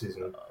 for next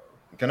season.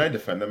 Can I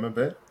defend them a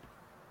bit?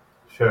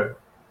 Sure.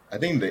 I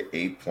think the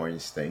 8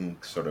 points thing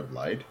sort of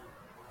lied.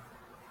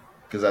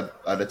 Because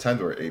at the time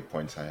they were 8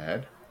 points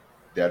ahead.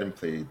 They hadn't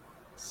played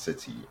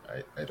City,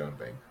 I don't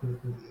think.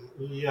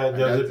 Yeah, And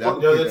they hadn't there was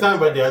played a them time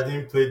where they twice.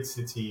 hadn't played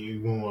City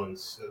even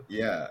once. So.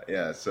 Yeah,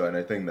 yeah. So, and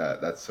I think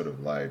that sort of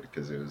lied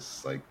because it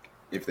was like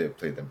if they had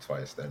played them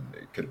twice, then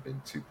it could have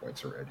been 2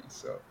 points already.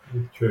 So,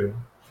 True.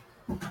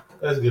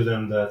 Let's give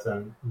them that.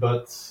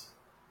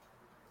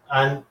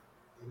 And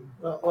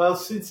well,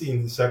 City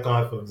in the second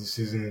half of the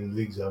season in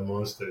leagues are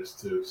monsters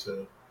too.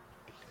 So,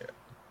 yeah.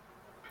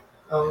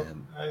 oh,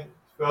 And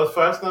well,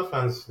 for Arsenal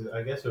fans,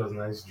 I guess it was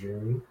nice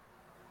dreaming.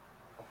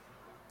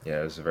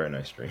 yeah, it was a very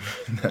nice dream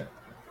for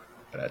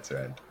that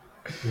to end.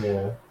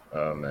 Yeah,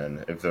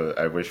 And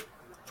I wish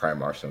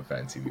Prime Arsenal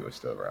fan TV was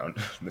still around.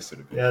 This would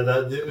have been yeah,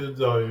 funny. that it would have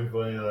been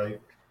funny.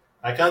 Like,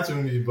 I can't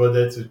even be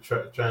bothered to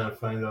try and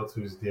find out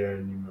who's there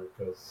anymore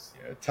because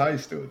Yeah,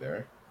 Ty's still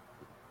there.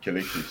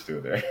 Kiliki's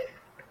still there.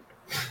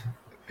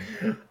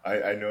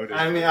 I I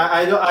noticed. mean,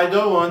 I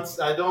don't want,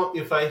 I don't,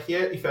 if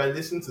I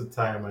listen to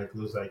Ty, I might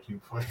lose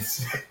IQ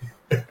points.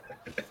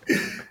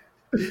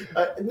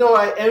 No,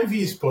 I envy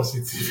his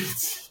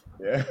positivity.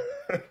 Yeah.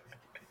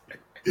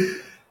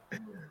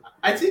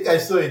 I think I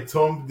saw a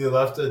thumbnail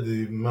after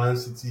the Man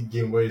City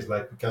game where it's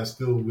like, we can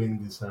still win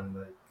this. I'm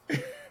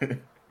like,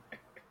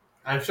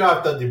 I'm sure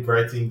after the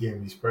Brighton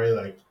game, he's probably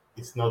like,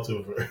 it's not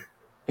over.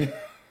 There's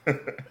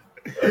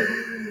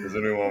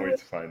only one way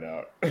to find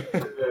out.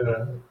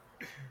 Yeah.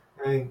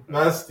 And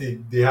Man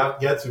City, they have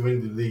get to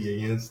win the league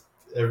against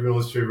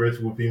everyone's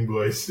favorite whooping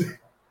boys.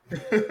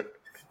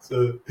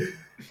 So,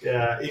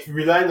 yeah, if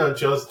relying on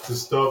Chelsea to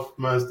stop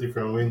Man City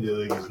from winning the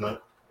league is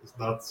not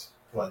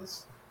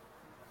wise.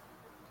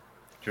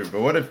 True,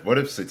 but what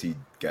if City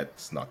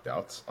gets knocked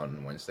out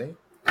on Wednesday?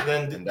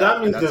 Then And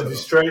that means that's they'll sort of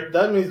destroy.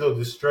 That means they'll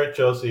destroy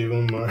Chelsea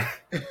even more.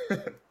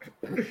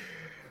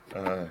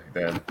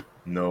 then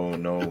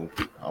no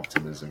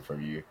optimism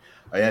from you.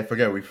 I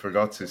forget we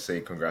forgot to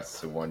say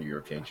congrats to one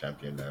European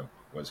champion that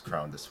was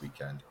crowned this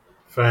weekend.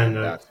 And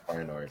Feyenoord. that's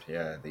Feyenoord.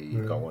 Yeah, they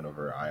got Mm. one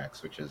over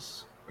Ajax, which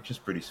is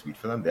pretty sweet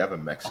for them. They have a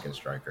Mexican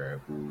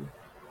striker who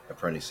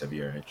apparently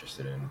Sevilla are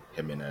interested in,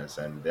 Jimenez,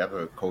 and they have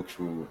a coach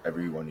who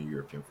everyone in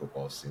European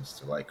football seems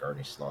to like,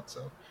 Arne Slot.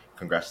 So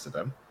congrats to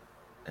them.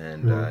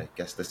 And Mm. I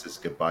guess this is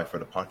goodbye for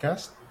the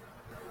podcast.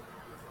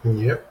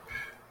 Yep.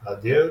 Yeah,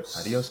 Adios.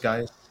 adios,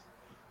 guys.